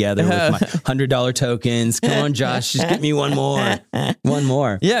scrape it together with my $100 tokens. Come on, Josh, just get me one more. One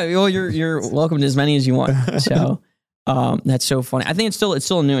more. Yeah. Well, you're welcome to as many as you want. So that's so funny. I think it's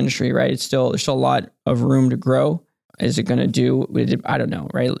still a new industry, right? There's still a lot of room to grow. Is it going to do? I don't know,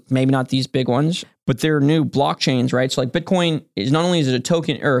 right? Maybe not these big ones, but there are new blockchains, right? So like Bitcoin is not only is it a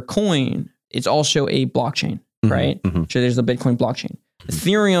token or a coin, it's also a blockchain, right? So there's the Bitcoin blockchain.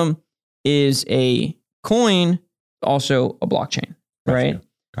 Ethereum is a coin, also a blockchain, right?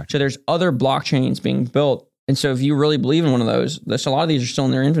 Gotcha. So there's other blockchains being built. And so if you really believe in one of those, a lot of these are still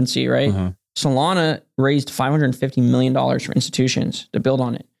in their infancy, right? Solana raised $550 million for institutions to build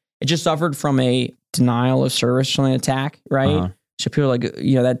on it. It just suffered from a denial of service or something attack, right? So people are like,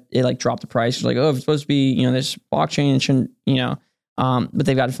 that it like dropped the price. It's like, oh, if it's supposed to be, this blockchain, it shouldn't, but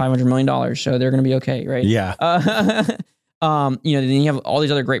they've got $500 million, so they're going to be okay, right? Yeah. Then you have all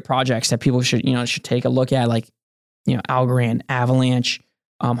these other great projects that people should take a look at, like, Algorand, Avalanche,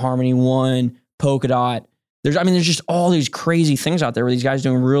 Harmony One, Polkadot. There's just all these crazy things out there where these guys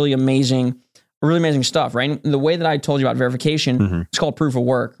doing really amazing stuff, right? And the way that I told you about verification, it's called proof of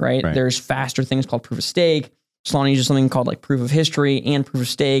work, right? There's faster things called proof of stake. Solana uses something called like proof of history and proof of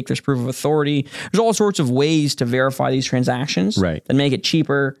stake. There's proof of authority. There's all sorts of ways to verify these transactions that make it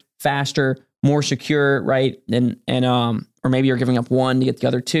cheaper, faster, more secure, right? And or maybe you're giving up one to get the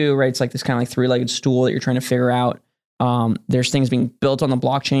other two, right? It's like this kind of like three-legged stool that you're trying to figure out. There's things being built on the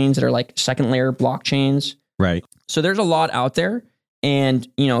blockchains that are like second layer blockchains. Right. So there's a lot out there. And,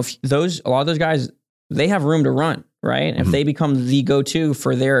 if a lot of those guys, they have room to run, right? If they become the go-to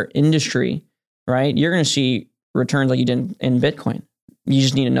for their industry, right, you're going to see returns like you did in Bitcoin. You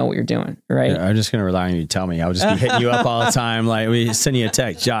just need to know what you're doing, right? Yeah, I'm just going to rely on you to tell me. I'll just be hitting you up all the time. Like, we send you a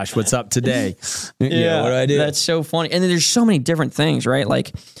text, Josh, what's up today? What do I do? That's so funny. And then there's so many different things, right?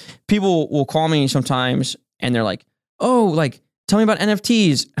 Like, people will call me sometimes and they're like, oh, like, tell me about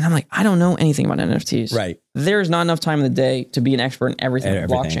NFTs. And I'm like, I don't know anything about NFTs. Right. There's not enough time in the day to be an expert in everything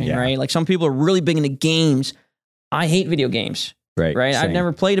blockchain, right? Like, some people are really big into games. I hate video games. Right. Same. I've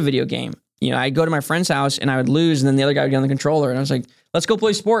never played a video game. I'd go to my friend's house and I would lose, and then the other guy would get on the controller, and I was like, let's go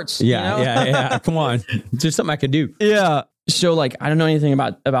play sports. Yeah. Come on. There's something I could do. Yeah. So like, I don't know anything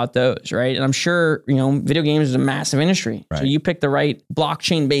about those, right? And I'm sure, video games is a massive industry. Right. So you pick the right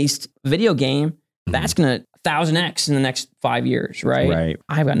blockchain-based video game, that's going to 1000x in the next 5 years, right? Right.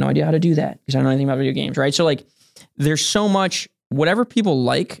 I've got no idea how to do that because I don't know anything about video games, right? So like, there's so much, whatever people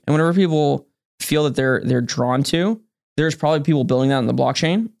like and whatever people feel that they're drawn to, there's probably people building that on the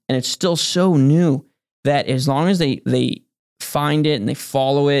blockchain, and it's still so new that as long as they find it and they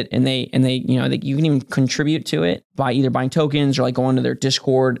follow it and they you can even contribute to it by either buying tokens or like going to their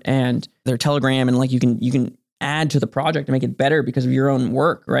Discord and their Telegram, and like you can add to the project to make it better because of your own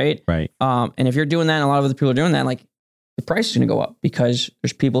work, right? Right. And if you're doing that and a lot of other people are doing that, like, the price is going to go up because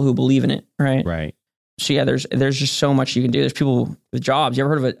there's people who believe in it, right? Right. So yeah, there's just so much you can do. There's people with jobs. You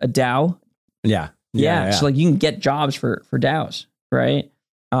ever heard of a DAO? Yeah. So like, you can get jobs for DAOs, right?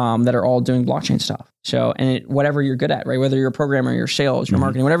 That are all doing blockchain stuff. So, and whatever you're good at, right? Whether you're a programmer, your sales, your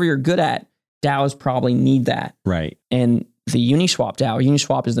marketing, whatever you're good at, DAOs probably need that. Right. And the Uniswap DAO,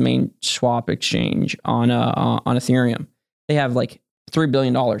 Uniswap is the main swap exchange on Ethereum. They have like $3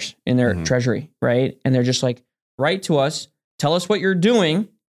 billion in their treasury, right? And they're just like, write to us, tell us what you're doing,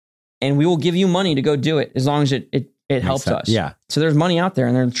 and we will give you money to go do it as long as it helps us. Yeah. So there's money out there,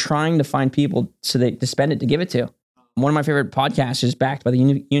 and they're trying to find people to spend it, to give it to. One of my favorite podcasts is backed by the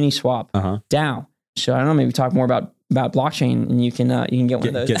Uniswap DAO. So I don't know, maybe talk more about blockchain, and you can get one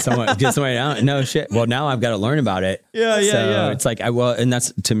of those. Get someone out. No shit. Well, now I've got to learn about it. Yeah. It's like, and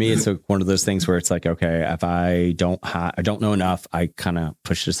that's, to me, it's one of those things where it's like, okay, if I don't know enough, I kind of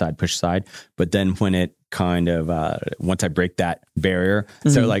push it aside. But then when it kind of, once I break that barrier,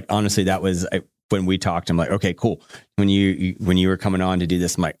 so like, honestly, that was, when we talked, I'm like, okay, cool. When you were coming on to do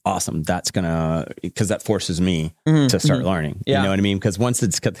this, I'm like, awesome. That's because that forces me to start learning. Yeah. You know what I mean? Because once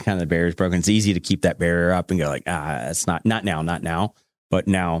it's got kind of the barrier's broken, it's easy to keep that barrier up and go like, it's not now. But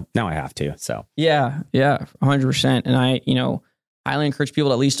now I have to. So yeah, 100%. And I highly encourage people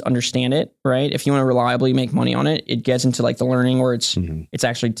to at least understand it, right? If you want to reliably make money on it, it gets into like the learning where it's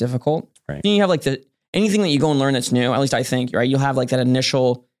actually difficult. Right. Then you have like anything that you go and learn that's new, at least I think, right? You'll have like that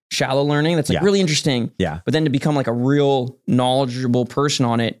initial shallow learning that's like really interesting. Yeah. But then to become like a real knowledgeable person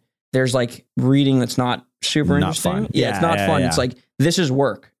on it, there's like reading that's not super interesting. Fun. Yeah, it's not fun. Yeah. It's like, this is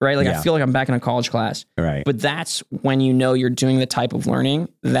work, right? Like I feel like I'm back in a college class. Right. But that's when you're doing the type of learning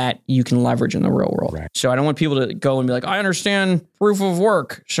that you can leverage in the real world. Right. So I don't want people to go and be like, I understand proof of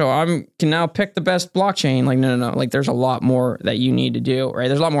work, so I can now pick the best blockchain. Like, no. Like there's a lot more that you need to do, right?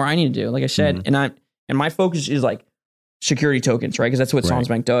 There's a lot more I need to do. Like I said, and my focus is like security tokens, right? Because that's what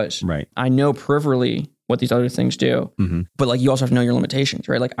SonsBank does. Right. I know peripherally what these other things do, but like you also have to know your limitations,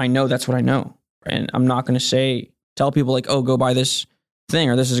 right? Like I know that's what I know, and I'm not going to tell people like, oh, go buy this thing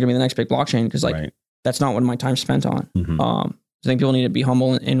or this is going to be the next big blockchain, because like that's not what my time's spent on. I think people need to be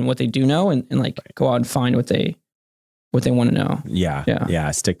humble in what they do know and like go out and find what they want to know.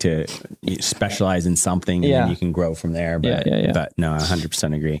 Yeah. Stick to specialize in something and then you can grow from there. But no, I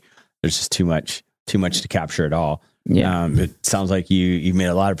 100% agree. There's just too much to capture it all. Yeah. It sounds like you made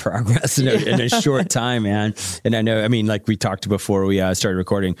a lot of progress in a short time, man. And I know, I mean, like we talked before we started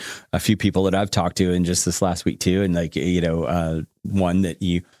recording, a few people that I've talked to in just this last week too. And like, one that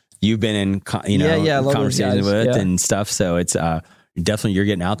you've been in, conversations with and stuff. So it's, definitely you're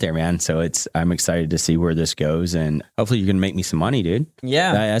getting out there, man. So I'm excited to see where this goes, and hopefully you can make me some money, dude.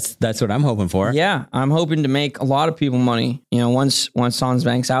 Yeah. That's what I'm hoping for. Yeah. I'm hoping to make a lot of people money. Once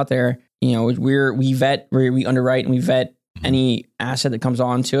SonsBank's out there, we underwrite and we vet any asset that comes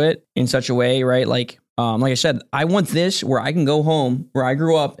onto it in such a way, right? Like I said, I want this where I can go home where I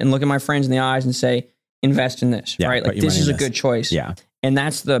grew up and look at my friends in the eyes and say, invest in this, right? Like this is a good choice. Yeah. And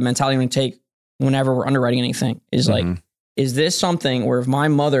that's the mentality I'm going to take whenever we're underwriting anything is like, is this something where if my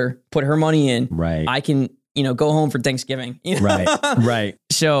mother put her money in, I can, go home for Thanksgiving, Right.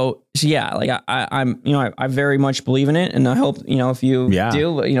 So yeah, like I very much believe in it, and I hope, if you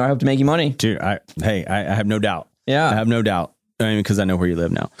do, I hope to make you money. Dude, I have no doubt. Yeah. I have no doubt. I mean, because I know where you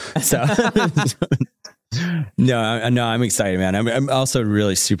live now. So no, I'm excited, man. I'm also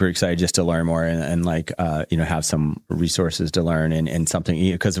really super excited just to learn more and like, have some resources to learn and something,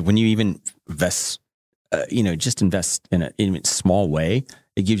 because when you even invest, just invest in a small way,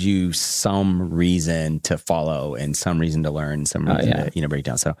 it gives you some reason to follow and some reason to learn, some reason to, break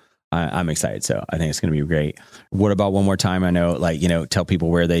down. So I'm excited. So I think it's going to be great. What about one more time? I know, like, tell people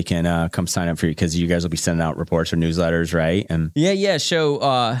where they can come sign up for you, because you guys will be sending out reports or newsletters, right? And yeah. So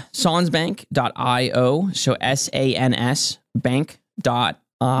sonsbank.io. So SANS bank.io.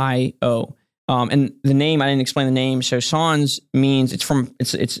 And the name, I didn't explain the name. So Sans means it's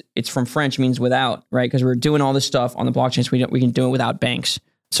from French, means without, right? Because we're doing all this stuff on the blockchain, so we can do it without banks.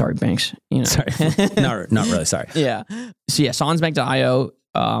 Sorry, banks. Sorry, not really. Sorry. Yeah. So sonsbank.io.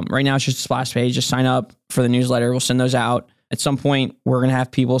 Right now it's just a splash page. Just sign up for the newsletter. We'll send those out. At some point, we're gonna have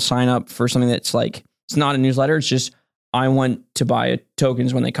people sign up for something that's like, it's not a newsletter. It's just, I want to buy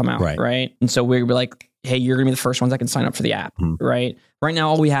tokens when they come out, right? And so we're gonna be like, hey, you're gonna be the first ones that can sign up for the app, right? Right now,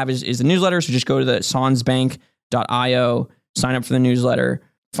 all we have is the newsletter. So just go to the sonsbank.io, sign up for the newsletter.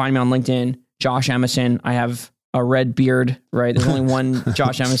 Find me on LinkedIn, Josh Emison. I have a red beard, right? There's only one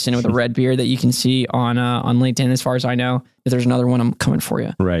Josh Emison with a red beard that you can see on LinkedIn, as far as I know. If there's another one, I'm coming for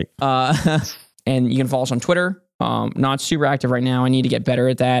you. Right. And you can follow us on Twitter. Not super active right now. I need to get better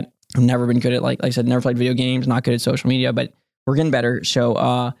at that. I've never been good at, like I said, never played video games, not good at social media, but we're getting better. So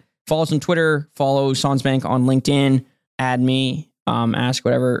follow us on Twitter, follow SonsBank on LinkedIn, add me, ask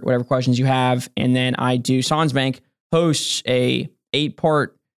whatever questions you have. And then SonsBank hosts a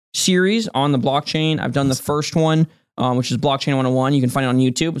 8-part series on the blockchain. I've done the first one, which is Blockchain 101. You can find it on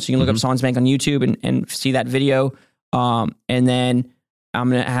YouTube. So you can look up SonsBank on YouTube and see that video. And then I'm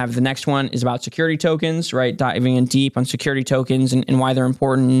going to have the next one is about security tokens, right? Diving in deep on security tokens and why they're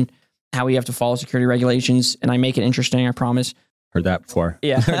important, how we have to follow security regulations. And I make it interesting, I promise. Heard that before.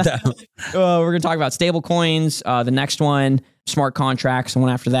 Yeah. We're going to talk about stable coins. The next one, smart contracts, and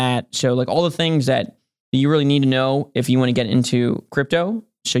one after that. So like all the things that you really need to know if you want to get into crypto.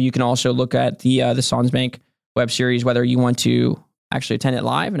 So you can also look at the Sonsbank web series, whether you want to actually attend it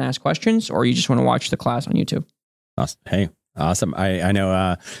live and ask questions, or you just want to watch the class on YouTube. Awesome. Hey, awesome. I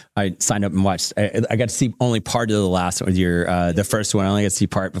know I signed up and watched. I got to see only part of the last one with your the first one. I only got to see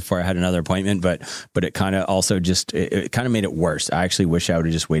part before I had another appointment, but it kind of also just it kind of made it worse. I actually wish I would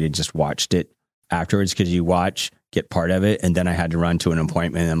have just waited, just watched it afterwards, because you get part of it, and then I had to run to an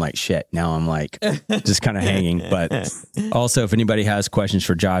appointment, and I'm like, shit, now I'm like just kind of hanging. But also, if anybody has questions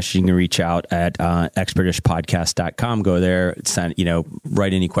for Josh, you can reach out at expertishpodcast.com. Go there,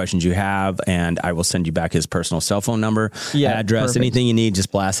 write any questions you have, and I will send you back his personal cell phone number, address, perfect. Anything you need,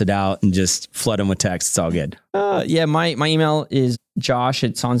 just blast it out and just flood him with text. It's all good. My email is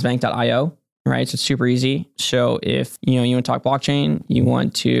josh@sonsbank.io. Right. So it's super easy. So if, you want to talk blockchain, you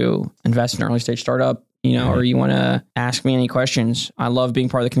want to invest in an early stage startup, or you want to ask me any questions. I love being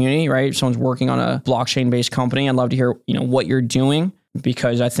part of the community, right? If someone's working on a blockchain based company, I'd love to hear, what you're doing,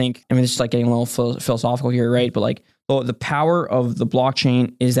 because I think, this is like getting a little philosophical here, right? But like the power of the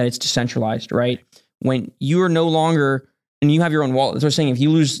blockchain is that it's decentralized, right? When you are no longer, and you have your own wallet, they're saying if you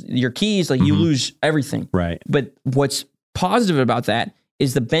lose your keys, like you lose everything. Right. But what's positive about that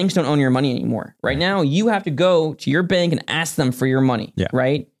is the banks don't own your money anymore. Right now, you have to go to your bank and ask them for your money,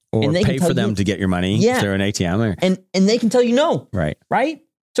 right? Or and they pay for them to get your money through an ATM. And they can tell you no. Right. Right?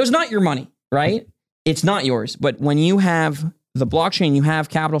 So it's not your money, right? It's not yours. But when you have the blockchain, you have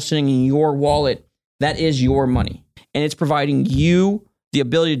capital sitting in your wallet, that is your money. And it's providing you the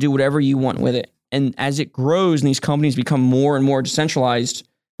ability to do whatever you want with it. And as it grows and these companies become more and more decentralized,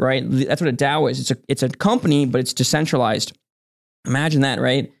 right? That's what a DAO is. It's a company, but it's decentralized. Imagine that,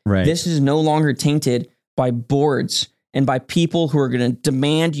 right? Right. This is no longer tainted by boards and by people who are going to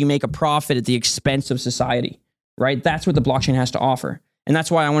demand you make a profit at the expense of society, right? That's what the blockchain has to offer. And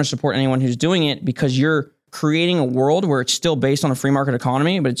that's why I want to support anyone who's doing it, because you're creating a world where it's still based on a free market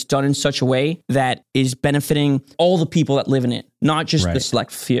economy, but it's done in such a way that is benefiting all the people that live in it, not just the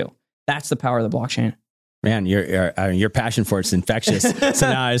select few. That's the power of the blockchain. Man, your passion for it's infectious. So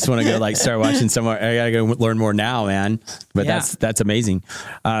now I just want to go start watching somewhere. I gotta go learn more now, man. But that's amazing.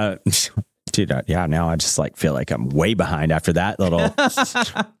 Dude, now I just feel like I'm way behind after that little.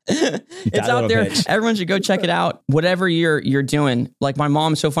 It's out there. Pitch. Everyone should go check it out. Whatever you're doing. Like my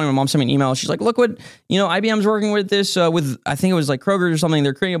mom's so funny. My mom sent me an email. She's like, look what, IBM's working with this, with, I think it was like Kroger or something.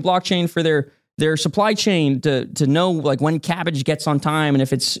 They're creating a blockchain for their supply chain to know when cabbage gets on time and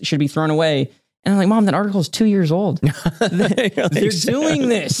if it should be thrown away. And I'm like, Mom, that article is 2 years old. They're doing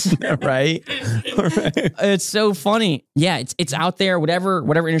this. Right. It's so funny. Yeah, it's out there.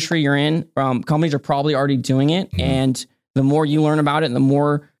 Whatever industry you're in, companies are probably already doing it. And the more you learn about it and the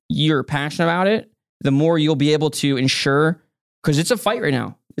more you're passionate about it, the more you'll be able to ensure, because it's a fight right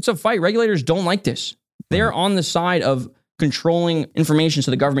now. It's a fight. Regulators don't like this. They're on the side of controlling information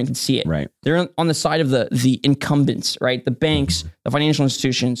so the government can see it. Right. They're on the side of the incumbents, right? The banks, the financial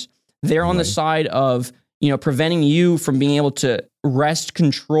institutions. They're on the side of, preventing you from being able to wrest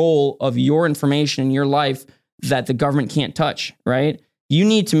control of your information in your life that the government can't touch, right? You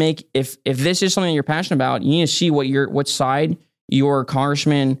need to make, if this is something that you're passionate about, you need to see what side your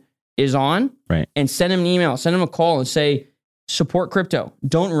congressman is on, right? And send him an email, send him a call and say, support crypto.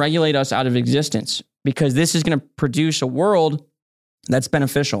 Don't regulate us out of existence, because this is going to produce a world that's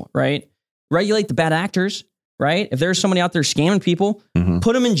beneficial, right? Regulate the bad actors. Right? If there's somebody out there scamming people,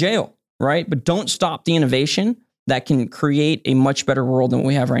 put them in jail, right? But don't stop the innovation that can create a much better world than what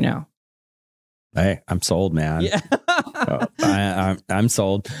we have right now. Hey, I'm sold, man. Yeah. I'm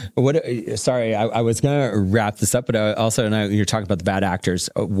sold. Sorry, I was going to wrap this up, but I also know you're talking about the bad actors.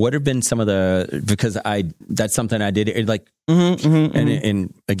 What have been some of because that's something I did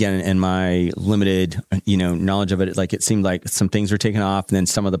and again, in my limited, knowledge of it, it seemed like some things were taken off, and then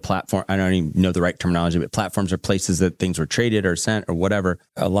some of the platform, I don't even know the right terminology, but platforms are places that things were traded or sent or whatever.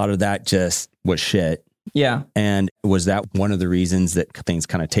 A lot of that just was shit. Yeah. And was that one of the reasons that things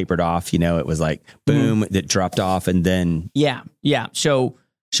kind of tapered off? It was like, boom, that dropped off and then. Yeah. Yeah. So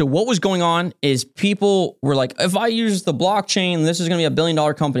what was going on is people were like, if I use the blockchain, this is going to be $1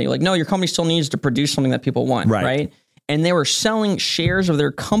 billion company. Like, no, your company still needs to produce something that people want. Right. And they were selling shares of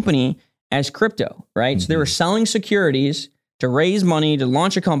their company as crypto. Right. So they were selling securities to raise money to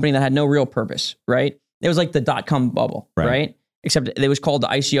launch a company that had no real purpose. Right. It was like the .com bubble. Right. Except it was called the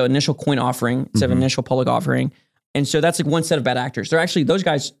ICO, initial coin offering, instead of initial public offering. And so that's like one set of bad actors. They're actually those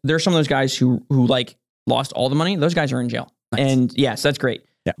guys. There are some of those guys who like lost all the money. Those guys are in jail. Nice. And yes, that's great.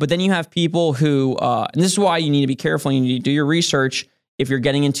 Yeah. But then you have people who, and this is why you need to be careful. You need to do your research if you're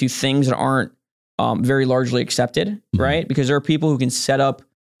getting into things that aren't very largely accepted, right? Because there are people who can set up,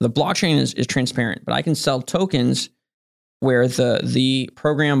 the blockchain is transparent, but I can sell tokens where the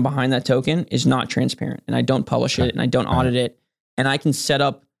program behind that token is not transparent, and I don't publish it and I don't audit it. And I can set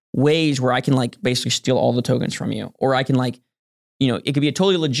up ways where I can like basically steal all the tokens from you, or I can like, it could be a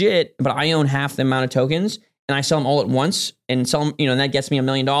totally legit, but I own half the amount of tokens and I sell them all at once and sell them, and that gets me $1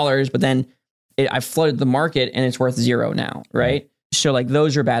 million, but then I've flooded the market and it's worth zero now. Right. So like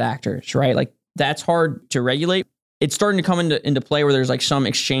those are bad actors, right? Like that's hard to regulate. It's starting to come into play where there's like some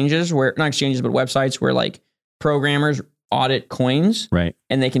exchanges where, not exchanges, but websites where like programmers audit coins. Right.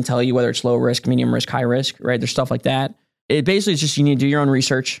 And they can tell you whether it's low risk, medium risk, high risk, right? There's stuff like that. It basically is just, you need to do your own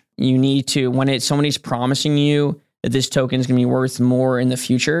research. You need to, when somebody's promising you that this token is going to be worth more in the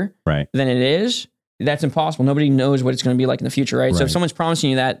future than it is, that's impossible. Nobody knows what it's going to be like in the future, right? So if someone's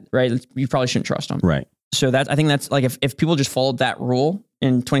promising you that, right, you probably shouldn't trust them. Right. So I think that's like, if people just followed that rule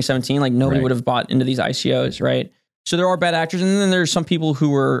in 2017, like nobody would have bought into these ICOs, right? So there are bad actors. And then there's some people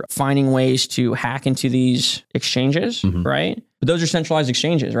who are finding ways to hack into these exchanges, right? But those are centralized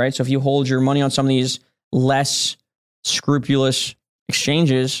exchanges, right? So if you hold your money on some of these less scrupulous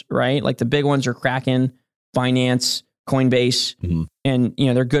exchanges, right? Like the big ones are Kraken, Binance, Coinbase, and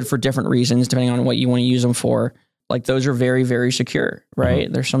they're good for different reasons depending on what you want to use them for. Like those are very, very secure,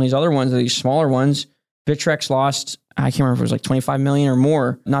 right? There's some of these other ones, these smaller ones. Bittrex lost, I can't remember if it was like 25 million or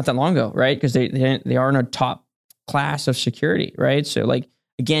more not that long ago, right? Because they are in a top class of security, right? So like,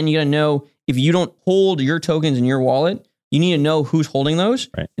 again, you got to know, if you don't hold your tokens in your wallet, you need to know who's holding those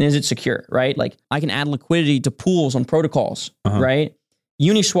and is it secure, right? Like I can add liquidity to pools on protocols, right?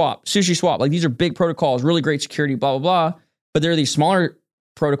 Uniswap, SushiSwap, like these are big protocols, really great security, blah, blah, blah. But there are these smaller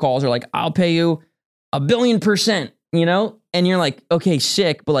protocols that are like, I'll pay you 1,000,000,000%, And you're like, okay,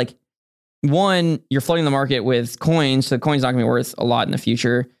 sick. But like, one, you're flooding the market with coins. So the coin's not gonna be worth a lot in the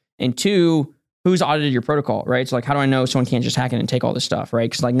future. And two, who's audited your protocol, right? So like, how do I know someone can't just hack in and take all this stuff, right?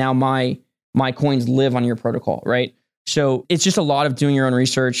 Because like now my coins live on your protocol, right? So it's just a lot of doing your own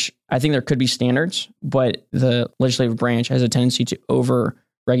research. I think there could be standards, but the legislative branch has a tendency to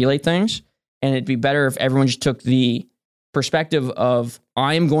over-regulate things. And it'd be better if everyone just took the perspective of,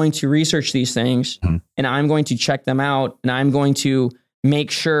 I'm going to research these things and I'm going to check them out. And I'm going to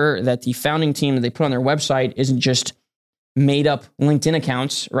make sure that the founding team that they put on their website isn't just made up LinkedIn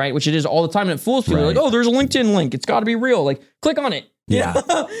accounts, right? Which it is all the time. And it fools people. They're like, oh, there's a LinkedIn link. It's got to be real. Like, click on it. Yeah.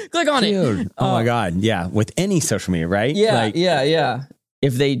 Click on it. Oh my God. Yeah. With any social media, right? Yeah. Yeah.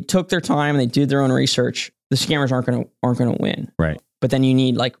 If they took their time and they did their own research, the scammers aren't going to win. Right. But then you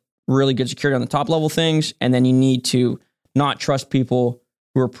need like really good security on the top level things. And then you need to not trust people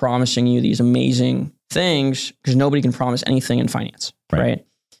who are promising you these amazing things, because nobody can promise anything in finance. Right.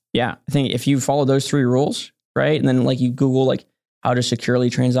 Yeah. I think if you follow those 3 rules, right. And then like you Google like how to securely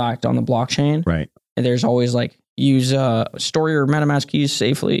transact on the blockchain. Right. And there's always like, use Story or MetaMask keys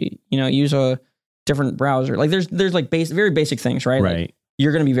safely, use a different browser. Like there's like very basic things, right? Right. Like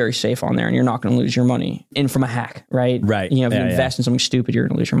you're going to be very safe on there and you're not going to lose your money from a hack, right? Right. If you invest in something stupid, you're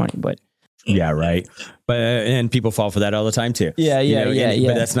going to lose your money, but. Yeah. Right. But, and people fall for that all the time too. Yeah.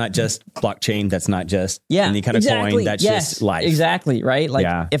 But that's not just blockchain. That's not just any kind of coin. That's just life. Exactly. Right.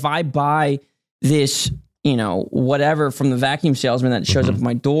 Like if I buy this, whatever from the vacuum salesman that shows up at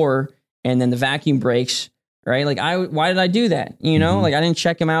my door and then the vacuum breaks, right? Like why did I do that? Like I didn't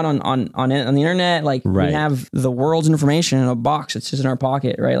check him out on the internet. Like we have the world's information in a box that sits in our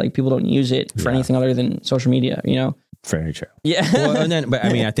pocket, right? Like people don't use it for anything other than social media, Very true. Yeah. But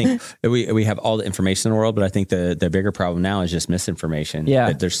I mean, I think we have all the information in the world, but I think the bigger problem now is just misinformation. Yeah.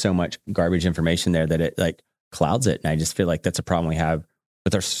 That there's so much garbage information there that it like clouds it. And I just feel like that's a problem we have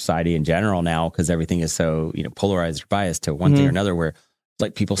with our society in general now, because everything is so, polarized or biased to one thing or another, where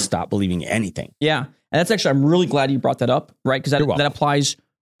like people stop believing anything. Yeah. And that's actually, I'm really glad you brought that up, right? Because that applies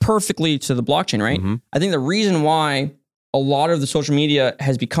perfectly to the blockchain, right? I think the reason why a lot of the social media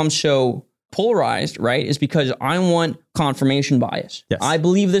has become so polarized, right, is because I want confirmation bias. Yes. I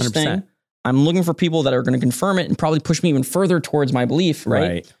believe this 100%. thing. I'm looking for people that are going to confirm it and probably push me even further towards my belief,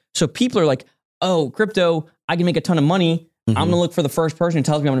 right? So people are like, oh, crypto, I can make a ton of money. I'm going to look for the first person who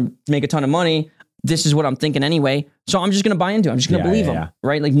tells me I'm going to make a ton of money. This is what I'm thinking anyway. So I'm just going to buy into it. I'm just going to believe them,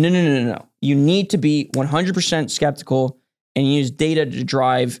 right? Like, no. You need to be 100% skeptical and use data to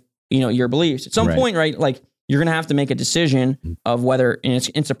drive, your beliefs. At some point, right? Like you're going to have to make a decision of whether, and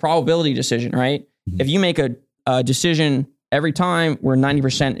it's a probability decision, right? If you make a decision every time where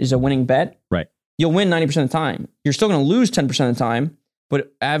 90% is a winning bet, right? you'll win 90% of the time. You're still going to lose 10% of the time,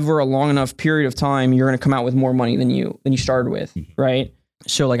 but over a long enough period of time, you're going to come out with more money than you started with, right?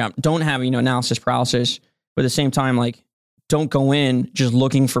 So like, don't have, analysis paralysis, but at the same time, like, don't go in just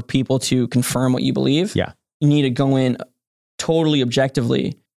looking for people to confirm what you believe. Yeah. You need to go in totally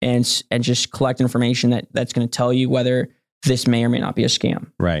objectively and just collect information that's going to tell you whether this may or may not be a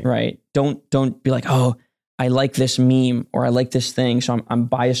scam. Right. Right. Don't be like, oh, I like this meme or I like this thing, so I'm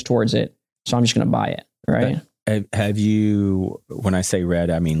biased towards it, so I'm just going to buy it. Right. Have you, when I say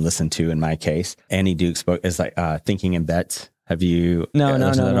read, I mean listen to, in my case, Annie Duke spoke is like Thinking in Bets. Have you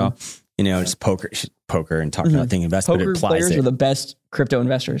listened to that at all? It's poker and talking about thinking bets, poker but it applies players it. are the best crypto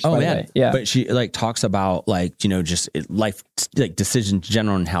investors. Oh, by man. the way. Yeah. But she like talks about like, just life, like decisions in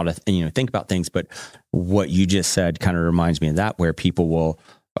general and how to, think about things. But what you just said kind of reminds me of that, where people will,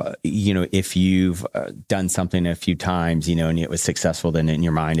 if you've done something a few times, and it was successful, then in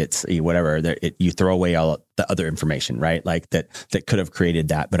your mind, it's whatever, you throw away all the other information, right? Like that could have created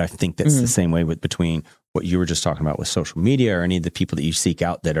that. But I think that's the same way between what you were just talking about with social media or any of the people that you seek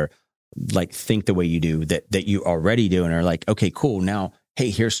out that are like, think the way you do, that you already do, and are like, okay, cool. Now, hey,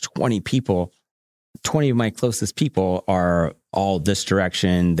 here's 20 people. 20 of my closest people are all this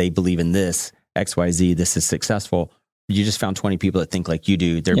direction. They believe in this, XYZ. This is successful. You just found 20 people that think like you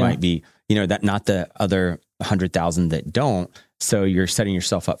do. There might be, that not the other 100,000 that don't. So you're setting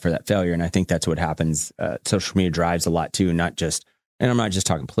yourself up for that failure. And I think that's what happens. Social media drives a lot too, not just, and I'm not just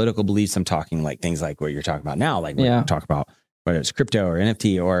talking political beliefs. I'm talking like things like what you're talking about now, like when you talk about whether it's crypto or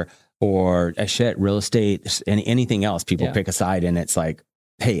NFT or real estate, anything else. People pick a side, and it's like,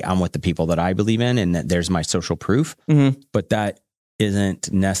 hey, I'm with the people that I believe in, and that there's my social proof. But that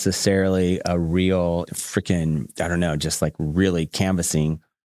isn't necessarily a real freaking, I don't know, just like really canvassing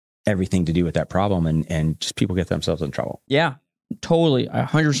everything to do with that problem, and just people get themselves in trouble. Yeah, totally. I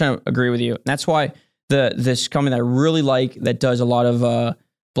 100% agree with you. And that's why this company that I really like that does a lot of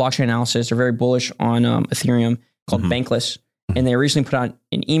blockchain analysis are very bullish on Ethereum, called Bankless. And they recently put out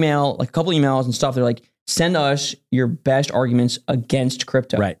an email, like a couple emails and stuff. They're like, send us your best arguments against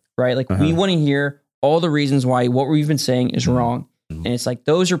crypto. Right. Like we want to hear all the reasons why what we've been saying is wrong. And it's like,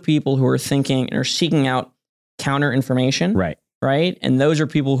 those are people who are thinking and are seeking out counter information. Right. And those are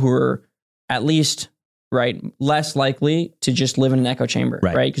people who are at least less likely to just live in an echo chamber.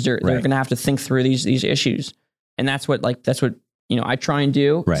 Right. Because they're going to have to think through these issues. And that's what I try and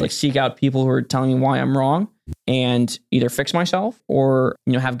do. It's like seek out people who are telling me why I'm wrong and either fix myself or,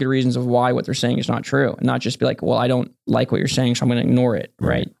 have good reasons of why what they're saying is not true, and not just be like, well, I don't like what you're saying, so I'm going to ignore it.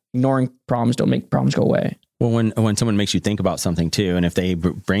 Right. Ignoring problems don't make problems go away. Well, when someone makes you think about something too, and if they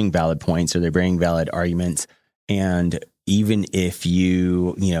bring valid points or they bring valid arguments, and even if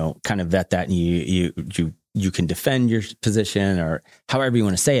you kind of vet that and you can defend your position or however you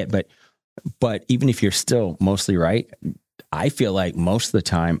want to say it, but even if you're still mostly right, I feel like most of the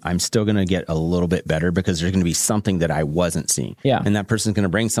time I'm still going to get a little bit better because there's going to be something that I wasn't seeing. Yeah. And that person's going to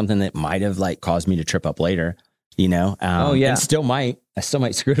bring something that might have like caused me to trip up later, and I still might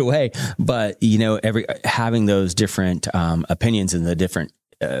screw it away, but having those different opinions and the different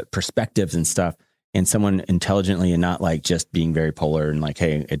perspectives and stuff, and someone intelligently and not like just being very polar and like,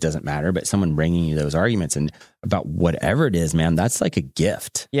 hey, it doesn't matter, but someone bringing you those arguments and about whatever it is, man, that's like a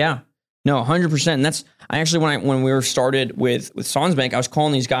gift. Yeah. No, 100%. And that's, I actually, when we were started with Sonsbank, I was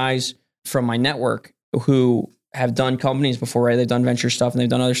calling these guys from my network who have done companies before, right? They've done venture stuff and they've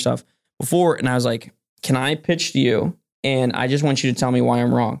done other stuff before. And I was like, can I pitch to you? And I just want you to tell me why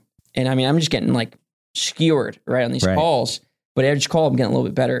I'm wrong. And I mean, I'm just getting like skewered, right, on these calls, but every call I'm getting a little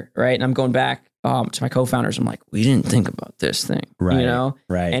bit better, right? And I'm going back to my co-founders. I'm like, we didn't think about this thing,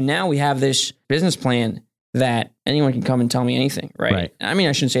 Right. And now we have this business plan that anyone can come and tell me anything, right? I mean,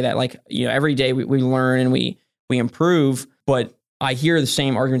 I shouldn't say that. Like, every day we learn and we improve, but I hear the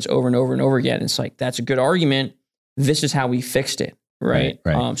same arguments over and over and over again. It's like, that's a good argument. This is how we fixed it, right?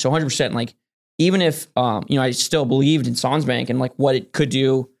 So 100%, like, even if, I still believed in Sonsbank and like what it could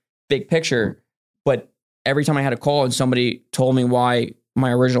do, big picture, but every time I had a call and somebody told me why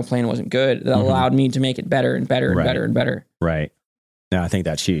my original plan wasn't good, that allowed me to make it better and better and better and better. Right. No, I think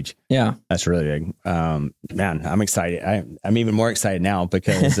that's huge. Yeah. That's really big. Man, I'm excited. I'm even more excited now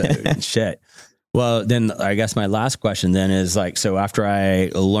because shit. Well, then I guess my last question then is like, so after I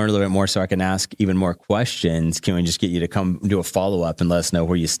learn a little bit more so I can ask even more questions, can we just get you to come do a follow-up and let us know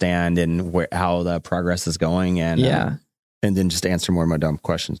where you stand and how the progress is going? And and then just answer more of my dumb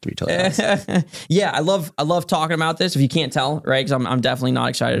questions to each other. Yeah, I love talking about this. If you can't tell, right? Because I'm definitely not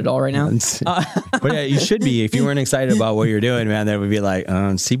excited at all right now. But yeah, you should be. If you weren't excited about what you're doing, man, that would be like,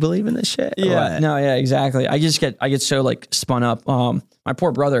 does he believe in this shit? Yeah, no, yeah, exactly. I get so like spun up. My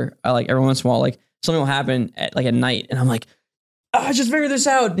poor brother, I like every once in a while, like something will happen at night, and I'm like, I just figured this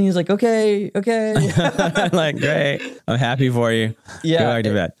out. And he's like, okay. Like, great. I'm happy for you. Yeah. Go back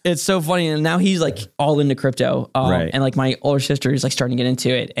to bed. It's so funny. And now he's like all into crypto. Right. And like my older sister is like starting to get into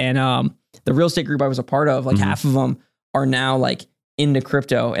it. And the real estate group I was a part of, like half of them are now like into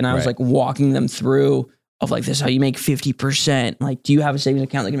crypto. And I was like walking them through of like, this is how you make 50%. Like, do you have a savings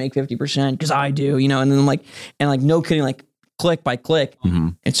account that can make 50%? Because I do, you know, and then I'm like, no kidding, like click by click.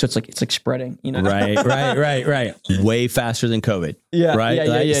 And so it's like spreading, you know? Right. Way faster than COVID. Yeah. Right.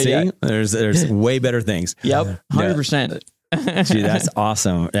 Yeah. There's way better things. Yep. 100%. Gee, that's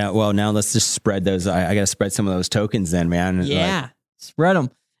awesome. Yeah, well, now let's just spread those. I got to spread some of those tokens then, man. Yeah. Spread them.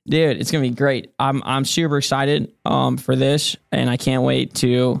 Dude, it's going to be great. I'm super excited for this, and I can't wait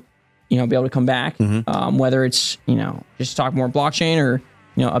to, you know, be able to come back, whether it's, you know, just talk more blockchain or,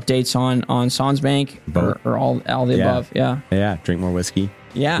 you know, updates on Sans Bank or all the above. Yeah. Yeah. Drink more whiskey.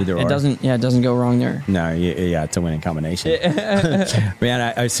 Yeah. It doesn't go wrong there. No. Yeah. It's a winning combination.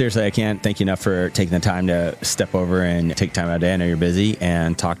 Man, I seriously, I can't thank you enough for taking the time to step over and take time out of the day. I know you're busy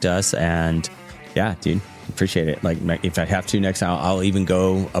and talk to us. And yeah, dude, appreciate it. Like if I have to next time, I'll even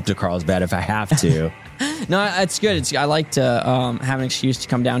go up to Carlsbad if I have to. No, it's good. I like to have an excuse to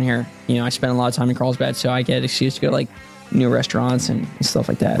come down here. You know, I spend a lot of time in Carlsbad, so I get an excuse to go to like new restaurants and stuff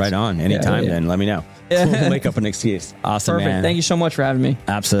like that. Right on. Anytime, then let me know. We'll make up an excuse. Awesome, Perfect. man. Thank you so much for having me.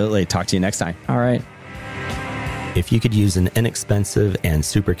 Absolutely. Talk to you next time. All right. If you could use an inexpensive and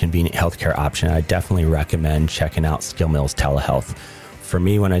super convenient healthcare option, I definitely recommend checking out SkillMill's telehealth. For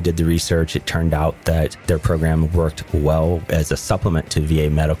me, when I did the research, it turned out that their program worked well as a supplement to VA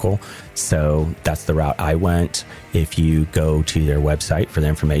medical. So that's the route I went. If you go to their website for the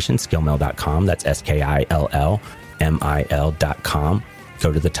information, skillmill.com, that's SKILLMIL.com.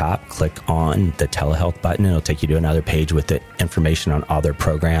 Go to the top, click on the telehealth button. It'll take you to another page with the information on all their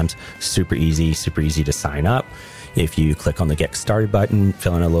programs. Super easy to sign up. If you click on the Get Started button,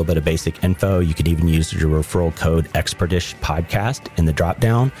 fill in a little bit of basic info. You could even use your referral code Expertish Podcast in the drop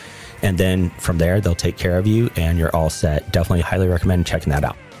down. And then from there, they'll take care of you and you're all set. Definitely highly recommend checking that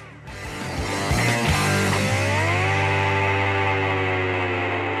out.